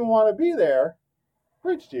didn't even want to be there,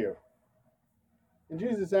 preached to you. And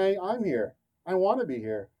Jesus is saying, I'm here. I want to be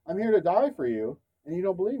here. I'm here to die for you, and you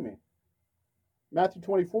don't believe me. Matthew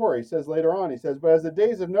 24, he says later on, he says, but as the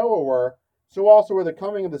days of Noah were, so also will the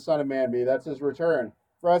coming of the Son of Man be. That's his return.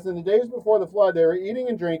 For as in the days before the flood, they were eating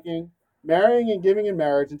and drinking, marrying and giving in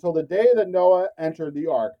marriage, until the day that Noah entered the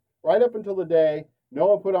ark. Right up until the day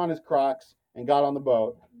Noah put on his Crocs and got on the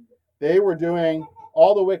boat. They were doing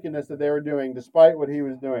all the wickedness that they were doing, despite what he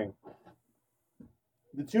was doing.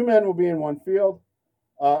 The two men will be in one field.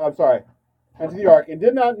 Into the ark, and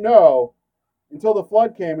did not know until the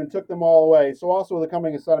flood came and took them all away. So also will the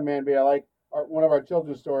coming of Son of Man be. I like one of our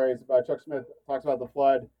children's stories about Chuck Smith talks about the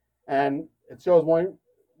flood, and it shows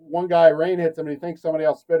one guy, rain hits him, and he thinks somebody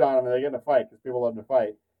else spit on him, and they get in a fight because people love to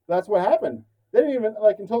fight. That's what happened. They didn't even,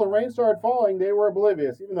 until the rain started falling, they were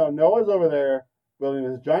oblivious. Even though Noah's over there building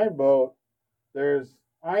this giant boat, there's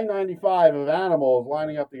I-95 of animals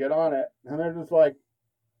lining up to get on it, and they're just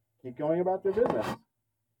keep going about their business.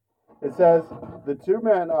 It says the two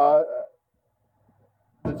men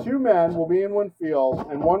will be in one field,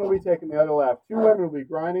 and one will be taking the other left. Two women will be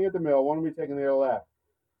grinding at the mill, one will be taking the other left.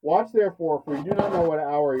 Watch therefore, for you do not know what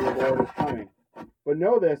hour your Lord is coming. But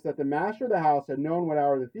know this, that the master of the house had known what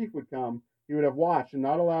hour the thief would come, he would have watched and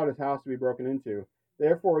not allowed his house to be broken into.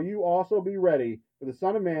 Therefore you also be ready, for the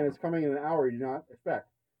Son of Man is coming in an hour you do not expect.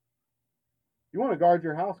 You want to guard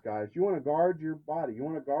your house, guys. You want to guard your body. You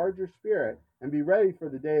want to guard your spirit and be ready for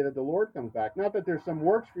the day that the Lord comes back. Not that there's some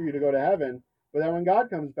works for you to go to heaven, but that when God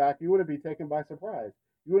comes back, you wouldn't be taken by surprise.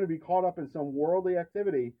 You wouldn't be caught up in some worldly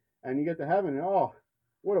activity, and you get to heaven, and oh,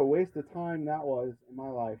 what a waste of time that was in my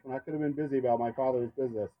life when I could have been busy about my Father's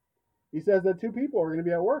business. He says that two people are going to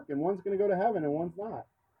be at work, and one's going to go to heaven, and one's not.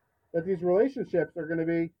 That these relationships are going to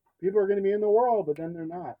be, people are going to be in the world, but then they're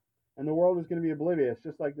not. And the world is going to be oblivious,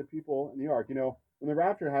 just like the people in the ark. When the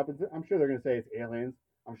rapture happens, I'm sure they're going to say it's aliens.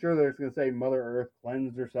 I'm sure they're going to say Mother Earth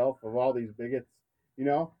cleansed herself of all these bigots.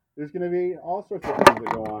 There's going to be all sorts of things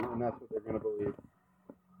that go on, and that's what they're going to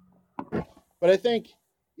believe. But I think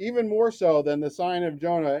even more so than the sign of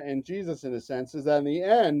Jonah and Jesus, in a sense, is that in the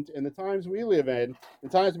end, in the times we live in, the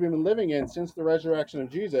times we've been living in since the resurrection of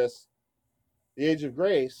Jesus, the age of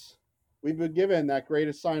grace, we've been given that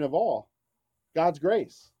greatest sign of all, God's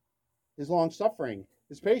grace. His long suffering,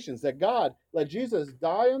 his patience, that God let Jesus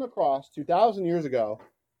die on the cross 2,000 years ago,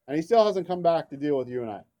 and he still hasn't come back to deal with you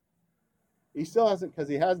and I. He still hasn't, because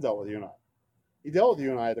he has dealt with you and I. He dealt with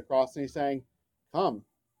you and I at the cross, and he's saying, come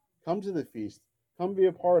to the feast. Come be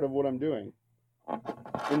a part of what I'm doing.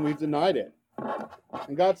 And we've denied it.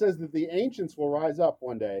 And God says that the ancients will rise up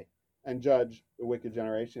one day and judge the wicked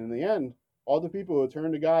generation. In the end, all the people who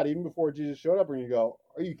turn to God, even before Jesus showed up, are going to go,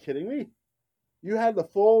 are you kidding me? You had the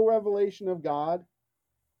full revelation of God,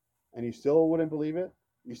 and you still wouldn't believe it?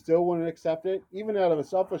 You still wouldn't accept it? Even out of a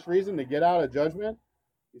selfish reason to get out of judgment?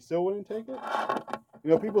 You still wouldn't take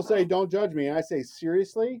it? People say, don't judge me. And I say,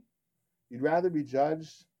 seriously? You'd rather be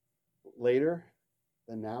judged later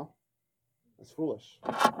than now? That's foolish.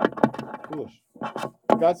 Foolish.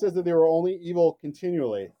 God says that they were only evil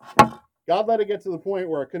continually. God let it get to the point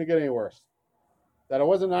where it couldn't get any worse. That it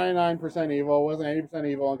wasn't 99% evil, it wasn't 80%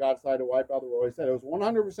 evil, and God decided to wipe out the world. He said it was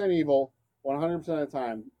 100% evil, 100% of the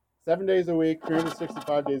time, 7 days a week,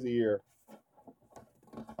 365 days a year.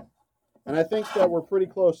 And I think that we're pretty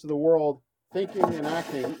close to the world thinking and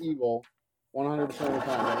acting evil 100% of the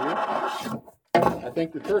time, don't you? I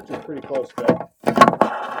think the church is pretty close to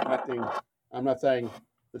acting. I'm not saying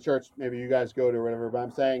the church maybe you guys go to or whatever, but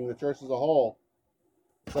I'm saying the church as a whole,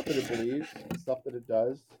 stuff that it believes, stuff that it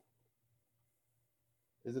does,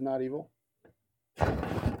 is it not evil?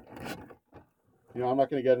 I'm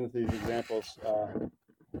not going to get into these examples for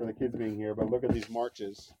the kids being here, but look at these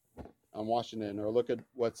marches on Washington, or look at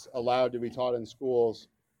what's allowed to be taught in schools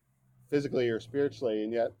physically or spiritually,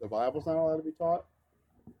 and yet the Bible's not allowed to be taught,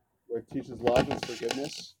 where it teaches love and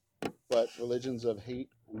forgiveness, but religions of hate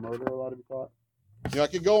and murder are allowed to be taught. I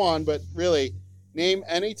could go on, but really, name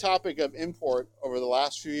any topic of import over the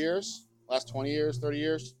last few years, last 20 years, 30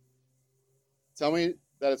 years. Tell me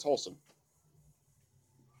that it's wholesome.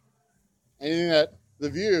 Anything that The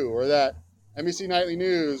View or that NBC Nightly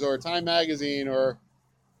News or Time Magazine or,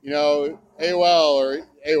 AOL,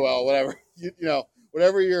 whatever,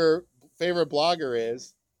 whatever your favorite blogger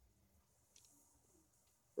is,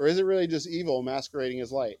 or is it really just evil masquerading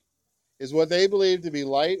as light? Is what they believe to be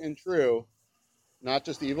light and true not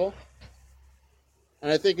just evil?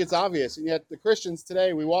 And I think it's obvious. And yet the Christians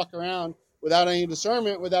today, we walk around without any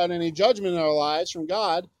discernment, without any judgment in our lives from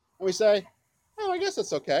God, and we say, oh, I guess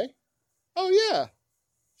that's okay. Oh, yeah,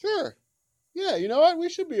 sure. Yeah, you know what? We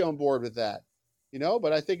should be on board with that.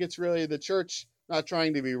 But I think it's really the church not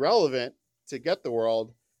trying to be relevant to get the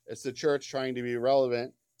world. It's the church trying to be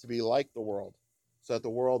relevant to be like the world, so that the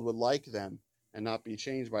world would like them and not be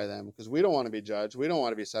changed by them. Because we don't want to be judged. We don't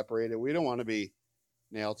want to be separated. We don't want to be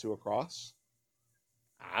nailed to a cross.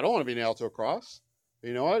 I don't want to be nailed to a cross. But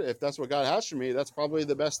you know what? If that's what God has for me, that's probably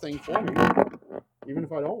the best thing for me, even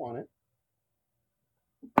if I don't want it.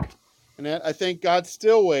 And I think God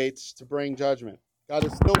still waits to bring judgment. God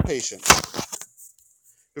is still patient.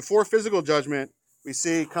 Before physical judgment, we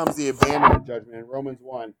see comes the abandonment judgment in Romans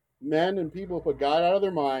 1. Men and people put God out of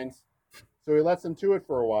their minds, so he lets them to it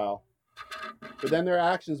for a while. But then their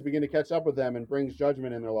actions begin to catch up with them and brings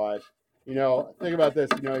judgment in their lives. Think about this.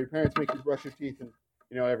 Your parents make you brush your teeth,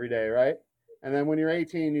 every day, right? And then when you're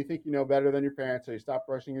 18, you think you know better than your parents, so you stop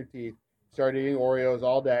brushing your teeth, start eating Oreos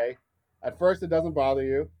all day. At first, it doesn't bother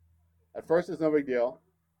you. At first, it's no big deal.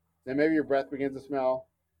 Then maybe your breath begins to smell.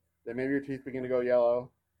 Then maybe your teeth begin to go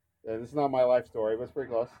yellow. This is not my life story, but it's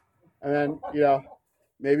pretty close. And then,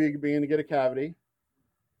 maybe you begin to get a cavity.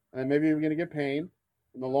 And then maybe you begin to get pain.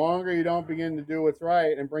 And the longer you don't begin to do what's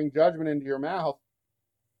right and bring judgment into your mouth,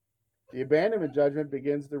 the abandonment judgment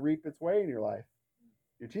begins to reap its way in your life.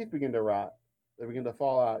 Your teeth begin to rot. They begin to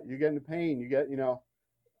fall out. You get into pain. You get,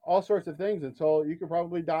 all sorts of things until you could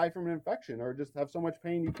probably die from an infection or just have so much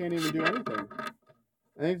pain you can't even do anything.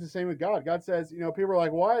 I think it's the same with God. God says, people are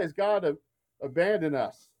like, why has God abandoned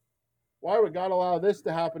us? Why would God allow this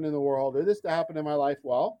to happen in the world or this to happen in my life?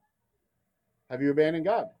 Well, have you abandoned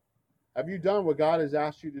God? Have you done what God has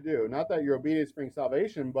asked you to do? Not that your obedience brings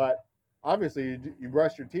salvation, but obviously you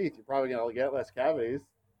brush your teeth. You're probably going to get less cavities,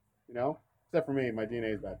 except for me. My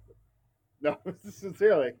DNA is bad. No,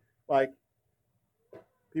 sincerely. Like,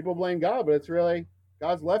 people blame God, but it's really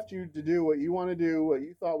God's left you to do what you want to do, what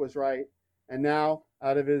you thought was right. And now,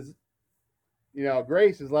 out of his,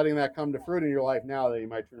 grace is letting that come to fruit in your life now that you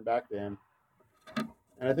might turn back to him.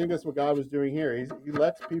 And I think that's what God was doing here. He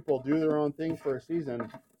lets people do their own thing for a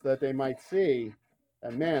season so that they might see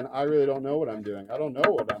that, man, I really don't know what I'm doing. I don't know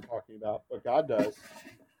what I'm talking about, but God does.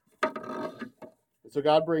 And so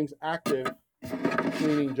God brings active,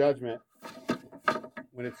 cleaning judgment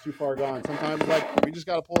when it's too far gone. Sometimes, we just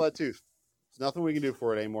got to pull that tooth. There's nothing we can do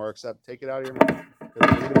for it anymore except take it out of your mouth.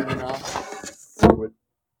 Because leave it in your mouth,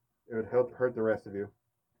 it would hurt the rest of you.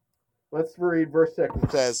 Let's read verse 6.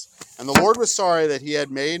 It says, "And the Lord was sorry that he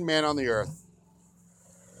had made man on the earth."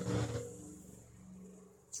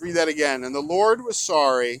 Let's read that again. "And the Lord was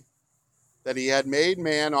sorry that he had made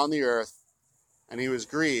man on the earth, and he was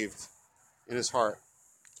grieved in his heart."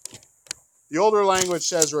 The older language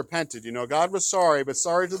says repented. God was sorry, but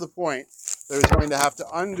sorry to the point that he was going to have to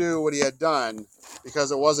undo what he had done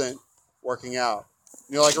because it wasn't working out.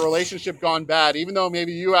 Like a relationship gone bad, even though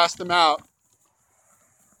maybe you asked them out,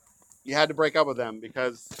 you had to break up with them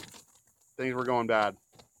because things were going bad.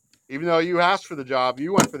 Even though you asked for the job,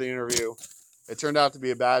 you went for the interview, it turned out to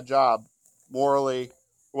be a bad job. Morally, it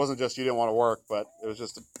wasn't just you didn't want to work, but it was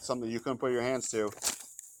just something you couldn't put your hands to.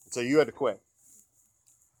 So you had to quit.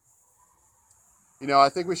 I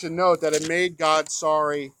think we should note that it made God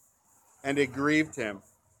sorry and it grieved him.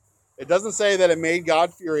 It doesn't say that it made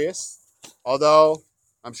God furious, although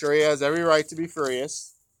I'm sure he has every right to be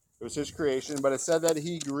furious. It was his creation, but it said that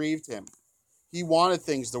he grieved him. He wanted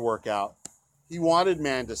things to work out. He wanted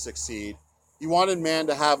man to succeed. He wanted man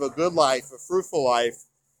to have a good life, a fruitful life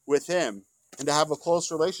with him, and to have a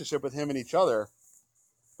close relationship with him and each other.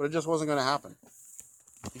 But it just wasn't going to happen.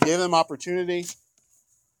 He gave them opportunity.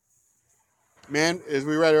 Man, as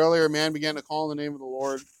we read earlier, man began to call on the name of the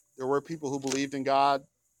Lord. There were people who believed in God.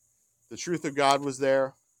 The truth of God was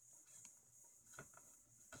there.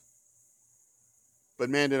 But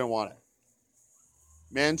man didn't want it.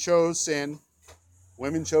 Man chose sin.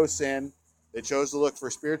 Women chose sin. They chose to look for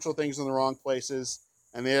spiritual things in the wrong places,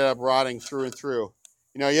 and they ended up rotting through and through.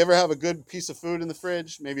 You ever have a good piece of food in the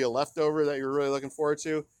fridge, maybe a leftover that you're really looking forward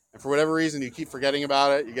to, and for whatever reason you keep forgetting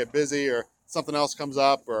about it, you get busy, or something else comes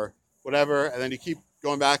up, or whatever, and then you keep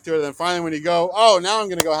going back to it, and then finally when you go, oh, now I'm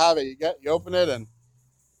going to go have it, you open it, and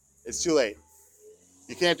it's too late.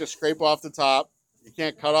 You can't just scrape off the top. You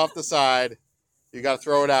can't cut off the side. You got to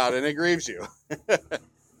throw it out, and it grieves you.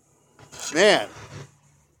 Man.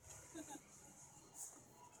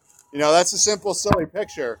 That's a simple, silly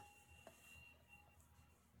picture.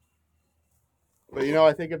 But,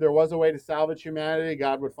 I think if there was a way to salvage humanity,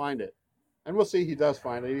 God would find it. And we'll see he does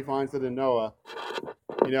find it. He finds it in Noah.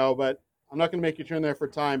 But I'm not going to make you turn there for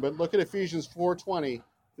time. But look at Ephesians 4:20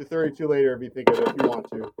 to 32 later if you think of it, if you want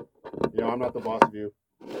to. I'm not the boss of you.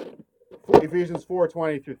 Ephesians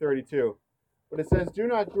 4:20 through 32. But it says, "Do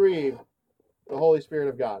not grieve the Holy Spirit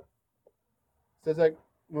of God." It says that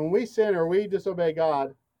when we sin or we disobey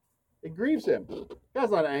God, it grieves him.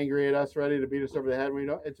 God's not angry at us, ready to beat us over the head.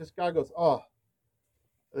 It's just God goes, oh,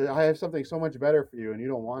 I have something so much better for you, and you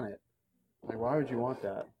don't want it. Like, why would you want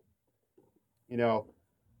that?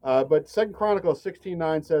 But 2 Chronicles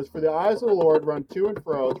 16:9 says, "For the eyes of the Lord run to and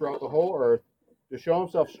fro throughout the whole earth to show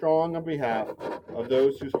himself strong on behalf of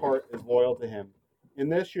those whose heart is loyal to him. In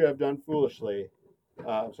this you have done foolishly."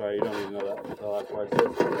 I'm sorry, you don't need to know that. So that's why it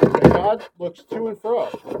says, and God looks to and fro.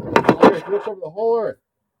 He looks over the whole earth.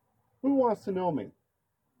 Who wants to know me?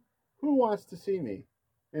 Who wants to see me?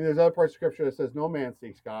 And there's other parts of Scripture that says no man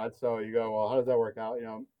seeks God. So you go, well, how does that work out?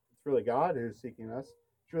 It's really God who's seeking us.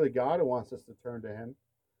 It's really God who wants us to turn to him.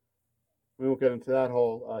 We won't get into that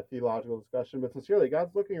whole theological discussion, but sincerely,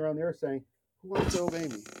 God's looking around the earth saying, who wants to obey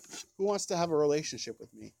me? Who wants to have a relationship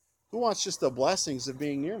with me? Who wants just the blessings of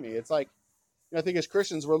being near me? It's like, I think as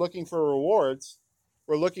Christians, we're looking for rewards.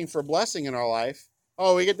 We're looking for blessing in our life.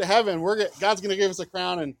 Oh, we get to heaven. God's going to give us a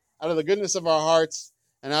crown, and out of the goodness of our hearts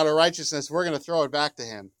and out of righteousness, we're going to throw it back to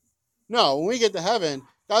him. No, when we get to heaven,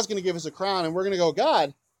 God's going to give us a crown, and we're going to go,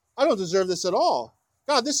 God, I don't deserve this at all.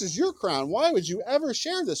 God, this is your crown. Why would you ever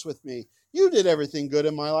share this with me? You did everything good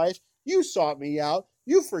in my life. You sought me out.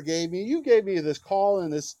 You forgave me. You gave me this call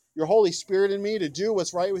and your Holy Spirit in me to do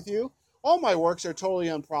what's right with you. All my works are totally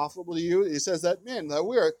unprofitable to you. He says that, man,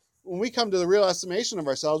 that when we come to the real estimation of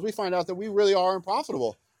ourselves, we find out that we really are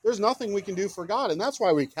unprofitable. There's nothing we can do for God, and that's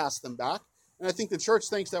why we cast them back. And I think the church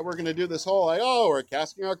thinks that we're going to do this whole, like, oh, we're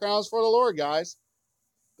casting our crowns for the Lord, guys.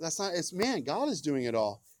 But that's not, it's, man, God is doing it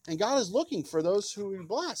all. And God is looking for those who we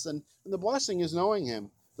bless. And the blessing is knowing him.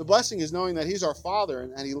 The blessing is knowing that he's our Father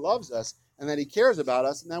and he loves us and that he cares about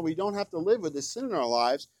us and that we don't have to live with this sin in our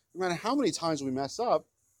lives. No matter how many times we mess up,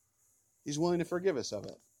 he's willing to forgive us of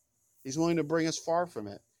it. He's willing to bring us far from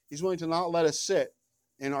it. He's willing to not let us sit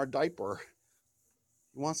in our diaper.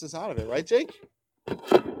 He wants us out of it. Right, Jake?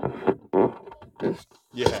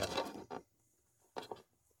 Yeah.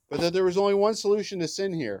 But that there was only one solution to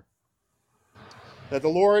sin here. That the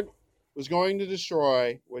Lord was going to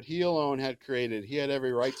destroy what he alone had created. He had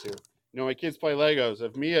every right to. You know, my kids play Legos.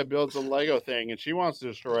 If Mia builds a Lego thing and she wants to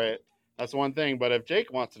destroy it, that's one thing. But if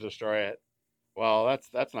Jake wants to destroy it, well,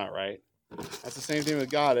 that's not right. That's the same thing with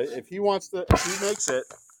God. If he makes it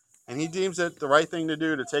and he deems it the right thing to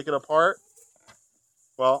do to take it apart,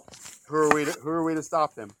 well, who are we to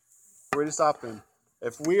stop him? Who are we to stop him?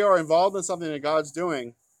 If we are involved in something that God's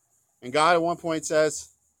doing, and God at one point says,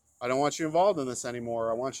 I don't want you involved in this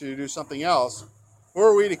anymore. I want you to do something else. Who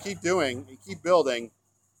are we to keep doing and keep building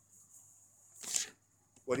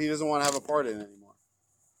what he doesn't want to have a part in anymore?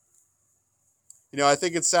 You know, I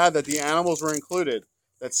think it's sad that the animals were included,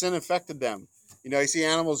 that sin affected them. You know, you see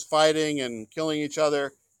animals fighting and killing each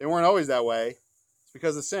other. They weren't always that way. It's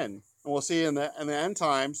because of sin. And we'll see in the end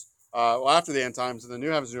times, after the end times, in the new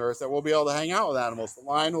heavens and new earth, that we'll be able to hang out with animals. The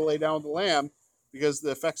lion will lay down with the lamb because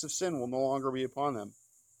the effects of sin will no longer be upon them.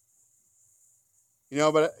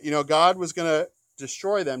 But God was going to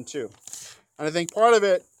destroy them too. And I think part of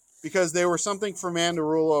it, because they were something for man to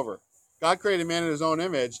rule over. God created man in his own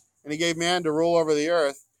image, and he gave man to rule over the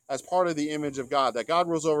earth as part of the image of God. That God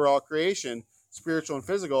rules over all creation, spiritual and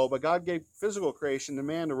physical, but God gave physical creation to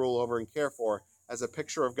man to rule over and care for as a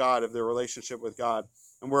picture of God, of their relationship with God.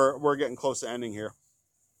 And we're getting close to ending here.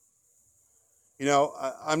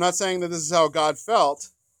 I'm not saying that this is how God felt,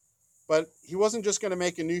 but he wasn't just going to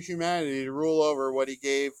make a new humanity to rule over what he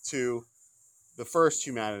gave to the first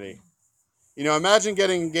humanity. Imagine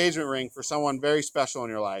getting an engagement ring for someone very special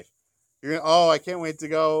in your life. You're going, I can't wait to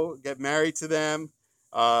go get married to them.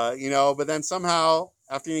 But then somehow,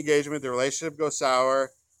 after the engagement, the relationship goes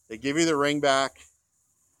sour. They give you the ring back.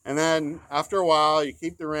 And then after a while, you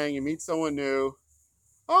keep the ring, you meet someone new.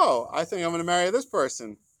 I think I'm going to marry this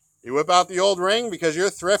person. You whip out the old ring because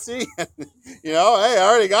you're thrifty. Hey, I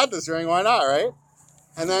already got this ring. Why not, right?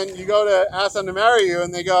 And then you go to ask them to marry you,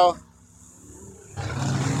 and they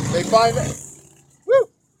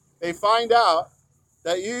find out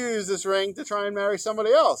that you use this ring to try and marry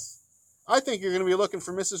somebody else. I think you're going to be looking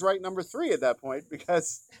for Mrs. Right number 3 at that point,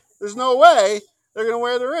 because there's no way they're going to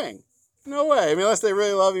wear the ring. No way. I mean, unless they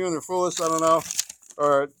really love you and they're foolish, I don't know.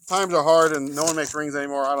 Or times are hard and no one makes rings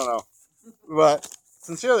anymore, I don't know. But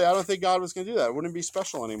sincerely, I don't think God was going to do that. It wouldn't be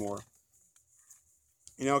special anymore.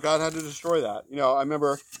 God had to destroy that. I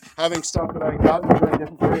remember having stuff that I got in a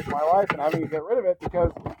different period of my life and having to get rid of it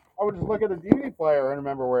because I would just look at the DVD player and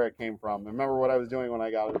remember where it came from. And remember what I was doing when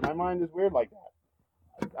I got it. My mind is weird like that.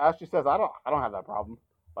 Ashley says, I don't have that problem,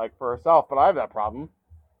 like for herself, but I have that problem.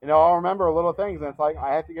 I'll remember little things, and it's like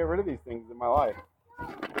I have to get rid of these things in my life.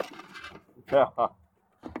 Yeah.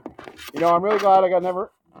 I'm really glad I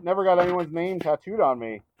never got anyone's name tattooed on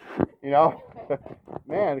me.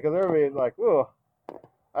 Man, because everybody's like, ooh,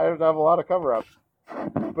 I have to have a lot of cover-up.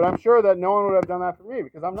 But I'm sure that no one would have done that for me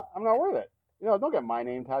because I'm not worth it. Don't get my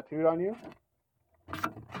name tattooed on you.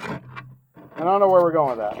 And I don't know where we're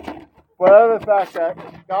going with that. But other than the fact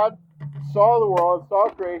that God saw the world, saw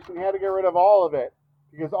creation, he had to get rid of all of it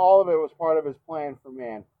because all of it was part of his plan for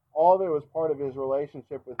man. All of it was part of his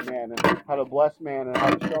relationship with man and how to bless man and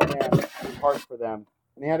how to show man his heart for them.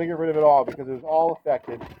 And he had to get rid of it all because it was all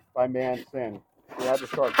affected by man's sin. He had to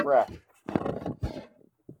start fresh.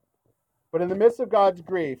 But in the midst of God's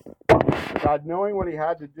grief, God knowing what he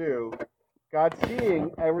had to do, God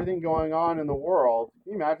seeing everything going on in the world,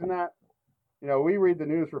 can you imagine that? We read the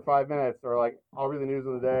news for 5 minutes, or like I'll read the news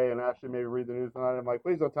of the day and actually maybe read the news tonight. I'm like,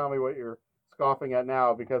 please don't tell me what you're scoffing at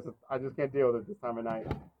now because I just can't deal with it this time of night.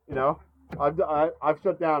 I've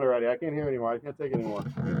shut down already. I can't hear anymore. I can't take it anymore.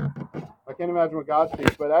 I can't imagine what God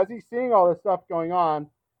sees. But as he's seeing all this stuff going on,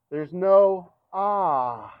 there's no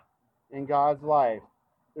in God's life.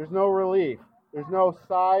 There's no relief. There's no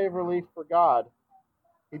sigh of relief for God.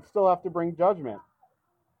 He'd still have to bring judgment.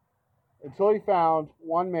 Until he found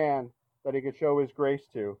one man that he could show his grace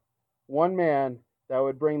to. One man that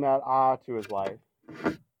would bring that to his life.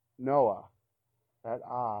 Noah. That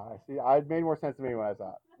I see. It made more sense to me when I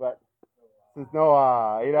saw it. But since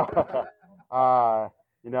Noah,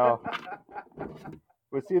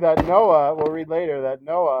 we see that Noah, we'll read later, that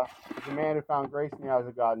Noah is a man who found grace in the eyes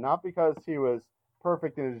of God. Not because he was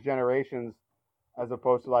perfect in his generations, as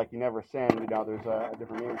opposed to like he never sinned, there's a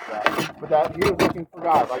different meaning for that. But that he was looking for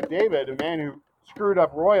God. Like David, a man who screwed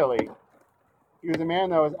up royally, he was a man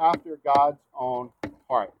that was after God's own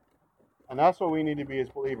heart. And that's what we need to be as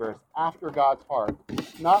believers, after God's heart.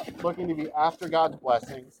 Not looking to be after God's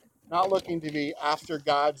blessings, not looking to be after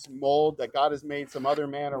God's mold that God has made some other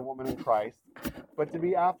man or woman in Christ, but to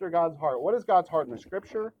be after God's heart. What is God's heart in the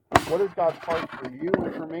Scripture? What is God's heart for you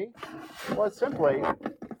and for me? Well, it's simply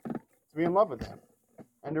to be in love with him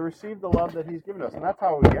and to receive the love that he's given us. And that's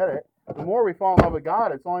how we get it. The more we fall in love with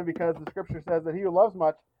God, it's only because the Scripture says that he who loves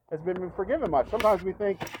much has been forgiven much. Sometimes we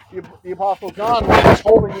think the Apostle John was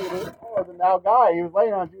holding the now guy. He was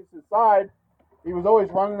laying on Jesus' side. He was always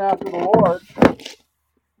running after the Lord.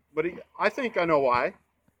 But I think I know why.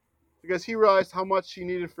 Because he realized how much he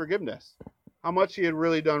needed forgiveness. How much he had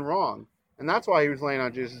really done wrong. And that's why he was laying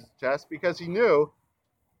on Jesus' chest. Because he knew,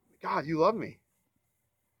 God, you love me.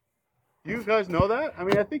 Do you guys know that? I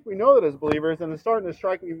mean, I think we know that as believers. And it's starting to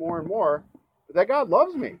strike me more and more. That God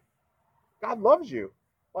loves me. God loves you.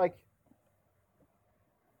 Like,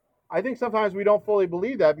 I think sometimes we don't fully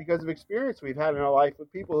believe that because of experience we've had in our life with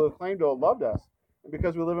people who have claimed to have loved us. And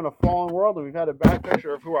because we live in a fallen world and we've had a bad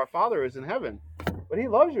picture of who our Father is in heaven. But he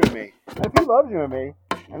loves you and me. And if he loves you and me,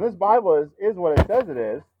 and this Bible is what it says it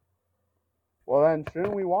is, well then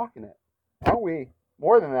shouldn't we walk in it? Aren't we?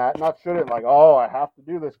 More than that, not shouldn't like, I have to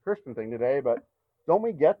do this Christian thing today, but don't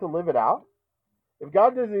we get to live it out? If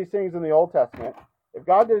God does these things in the Old Testament, if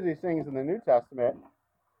God does these things in the New Testament,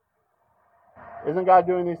 isn't God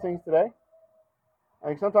doing these things today? I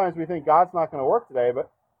think sometimes we think God's not going to work today, but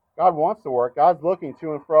God wants to work. God's looking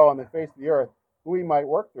to and fro on the face of the earth who he might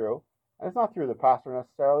work through. And it's not through the pastor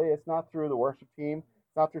necessarily. It's not through the worship team.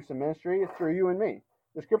 It's not through some ministry. It's through you and me.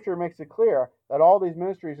 The Scripture makes it clear that all these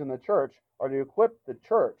ministries in the church are to equip the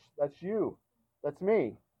church. That's you. That's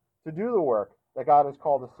me. To do the work that God has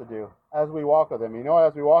called us to do as we walk with him.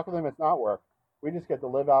 As we walk with him, it's not work. We just get to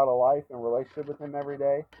live out a life in relationship with him every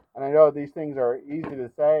day. And I know these things are easy to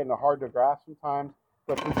say and they're hard to grasp sometimes.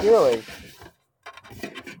 But sincerely,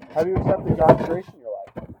 have you accepted God's grace in your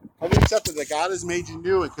life? Have you accepted that God has made you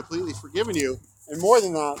new and completely forgiven you? And more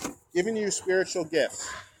than that, given you spiritual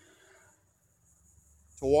gifts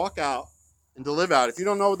to walk out and to live out. If you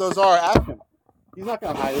don't know what those are, ask him. He's not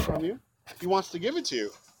going to hide it from you. He wants to give it to you.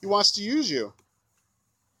 He wants to use you.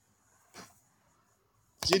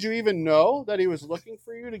 Did you even know that he was looking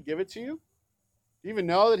for you to give it to you? Do you even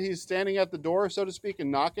know that he's standing at the door, so to speak,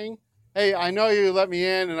 and knocking? Hey, I know you let me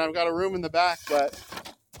in and I've got a room in the back, but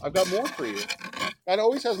I've got more for you. God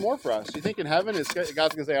always has more for us. You think in heaven God's going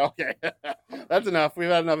to say, okay, that's enough. We've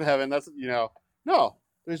had enough of heaven. No,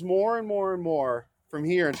 there's more and more and more from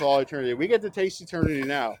here until all eternity. We get to taste eternity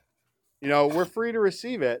now. We're free to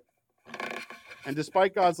receive it. And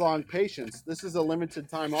despite God's long patience, this is a limited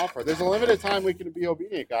time offer. There's a limited time we can be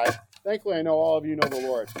obedient, guys. Thankfully, I know all of you know the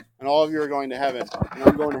Lord. And all of you are going to heaven. And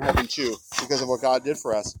I'm going to heaven too because of what God did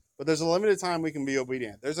for us. But there's a limited time we can be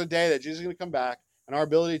obedient. There's a day that Jesus is going to come back and our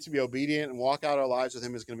ability to be obedient and walk out our lives with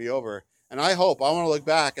him is going to be over. And I want to look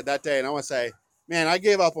back at that day and I want to say, man, I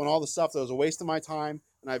gave up on all the stuff that was a waste of my time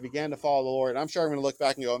and I began to follow the Lord. And I'm sure I'm going to look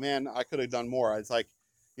back and go, man, I could have done more. It's like,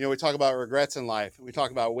 we talk about regrets in life. We talk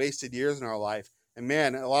about wasted years in our life. And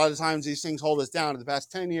man, a lot of the times these things hold us down. In the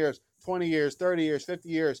past 10 years, 20 years, 30 years, 50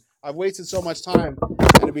 years, I've wasted so much time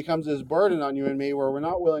and it becomes this burden on you and me where we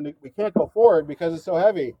can't go forward because it's so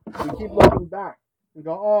heavy. We keep looking back and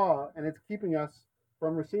go, and it's keeping us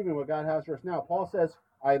from receiving what God has for us now. Paul says,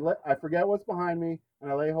 I forget what's behind me and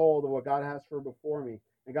I lay hold of what God has for before me.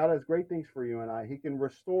 And God has great things for you and I. He can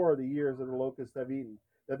restore the years that the locusts have eaten.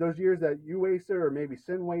 That those years that you wasted or maybe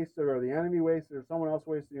sin wasted or the enemy wasted or someone else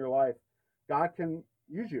wasted in your life, God can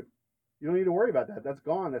use you. You don't need to worry about that. That's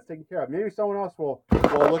gone. That's taken care of. Maybe someone else will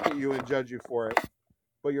look at you and judge you for it.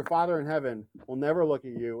 But your Father in heaven will never look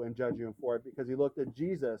at you and judge you for it, because he looked at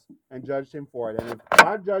Jesus and judged him for it. And if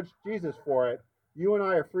God judged Jesus for it, you and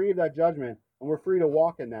I are free of that judgment, and we're free to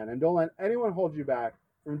walk in that. And don't let anyone hold you back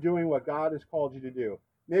from doing what God has called you to do.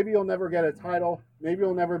 Maybe you'll never get a title. Maybe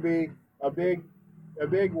you'll never be a big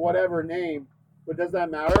whatever name. But does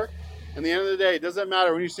that matter? In the end of the day, does that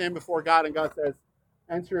matter when you stand before God and God says,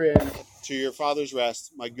 enter in to your Father's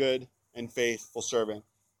rest, my good and faithful servant.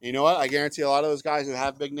 And you know what? I guarantee a lot of those guys who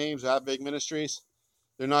have big names, who have big ministries,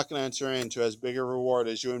 they're not going to enter into as big a reward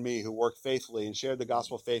as you and me, who work faithfully and shared the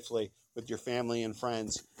gospel faithfully with your family and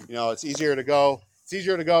friends. You know, it's easier to go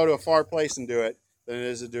to a far place and do it than it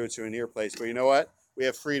is to do it to a near place. But you know what? We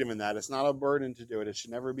have freedom in that. It's not a burden to do it. It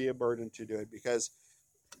should never be a burden to do it, because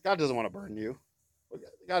God doesn't want to burden you.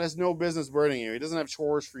 God has no business burdening you. He doesn't have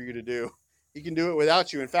chores for you to do. He can do it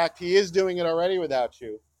without you. In fact, he is doing it already without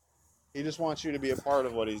you. He just wants you to be a part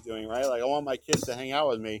of what he's doing, right? Like, I want my kids to hang out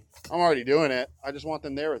with me. I'm already doing it. I just want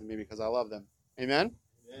them there with me because I love them. Amen?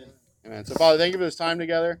 Amen. Amen. So, Father, thank you for this time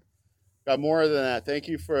together. God, more than that, thank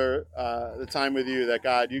you for the time with you, that,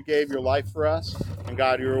 God, you gave your life for us, and,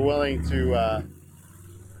 God, you were willing to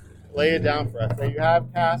lay it down for us, that you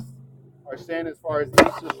have cast our sin as far as the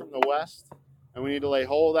east is from the west, and we need to lay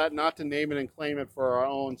hold of that, not to name it and claim it for our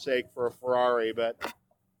own sake, for a Ferrari, but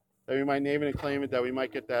that we might name it and claim it, that we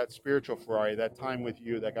might get that spiritual Ferrari, that time with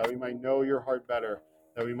you, that, God, we might know your heart better,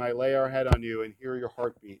 that we might lay our head on you and hear your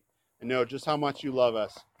heartbeat and know just how much you love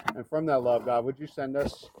us. And from that love, God, would you send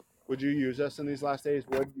us? Would you use us in these last days?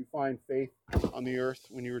 Would you find faith on the earth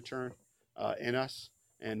when you return in us?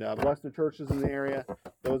 And bless the churches in the area,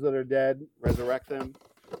 those that are dead, resurrect them.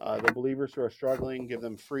 The believers who are struggling, give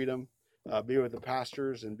them freedom. Be with the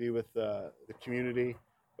pastors and be with the community.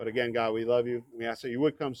 But again, God, we love you. We ask that you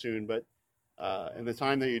would come soon, but in the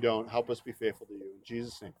time that you don't, help us be faithful to you. In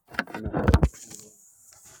Jesus' name, amen.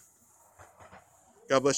 God bless you.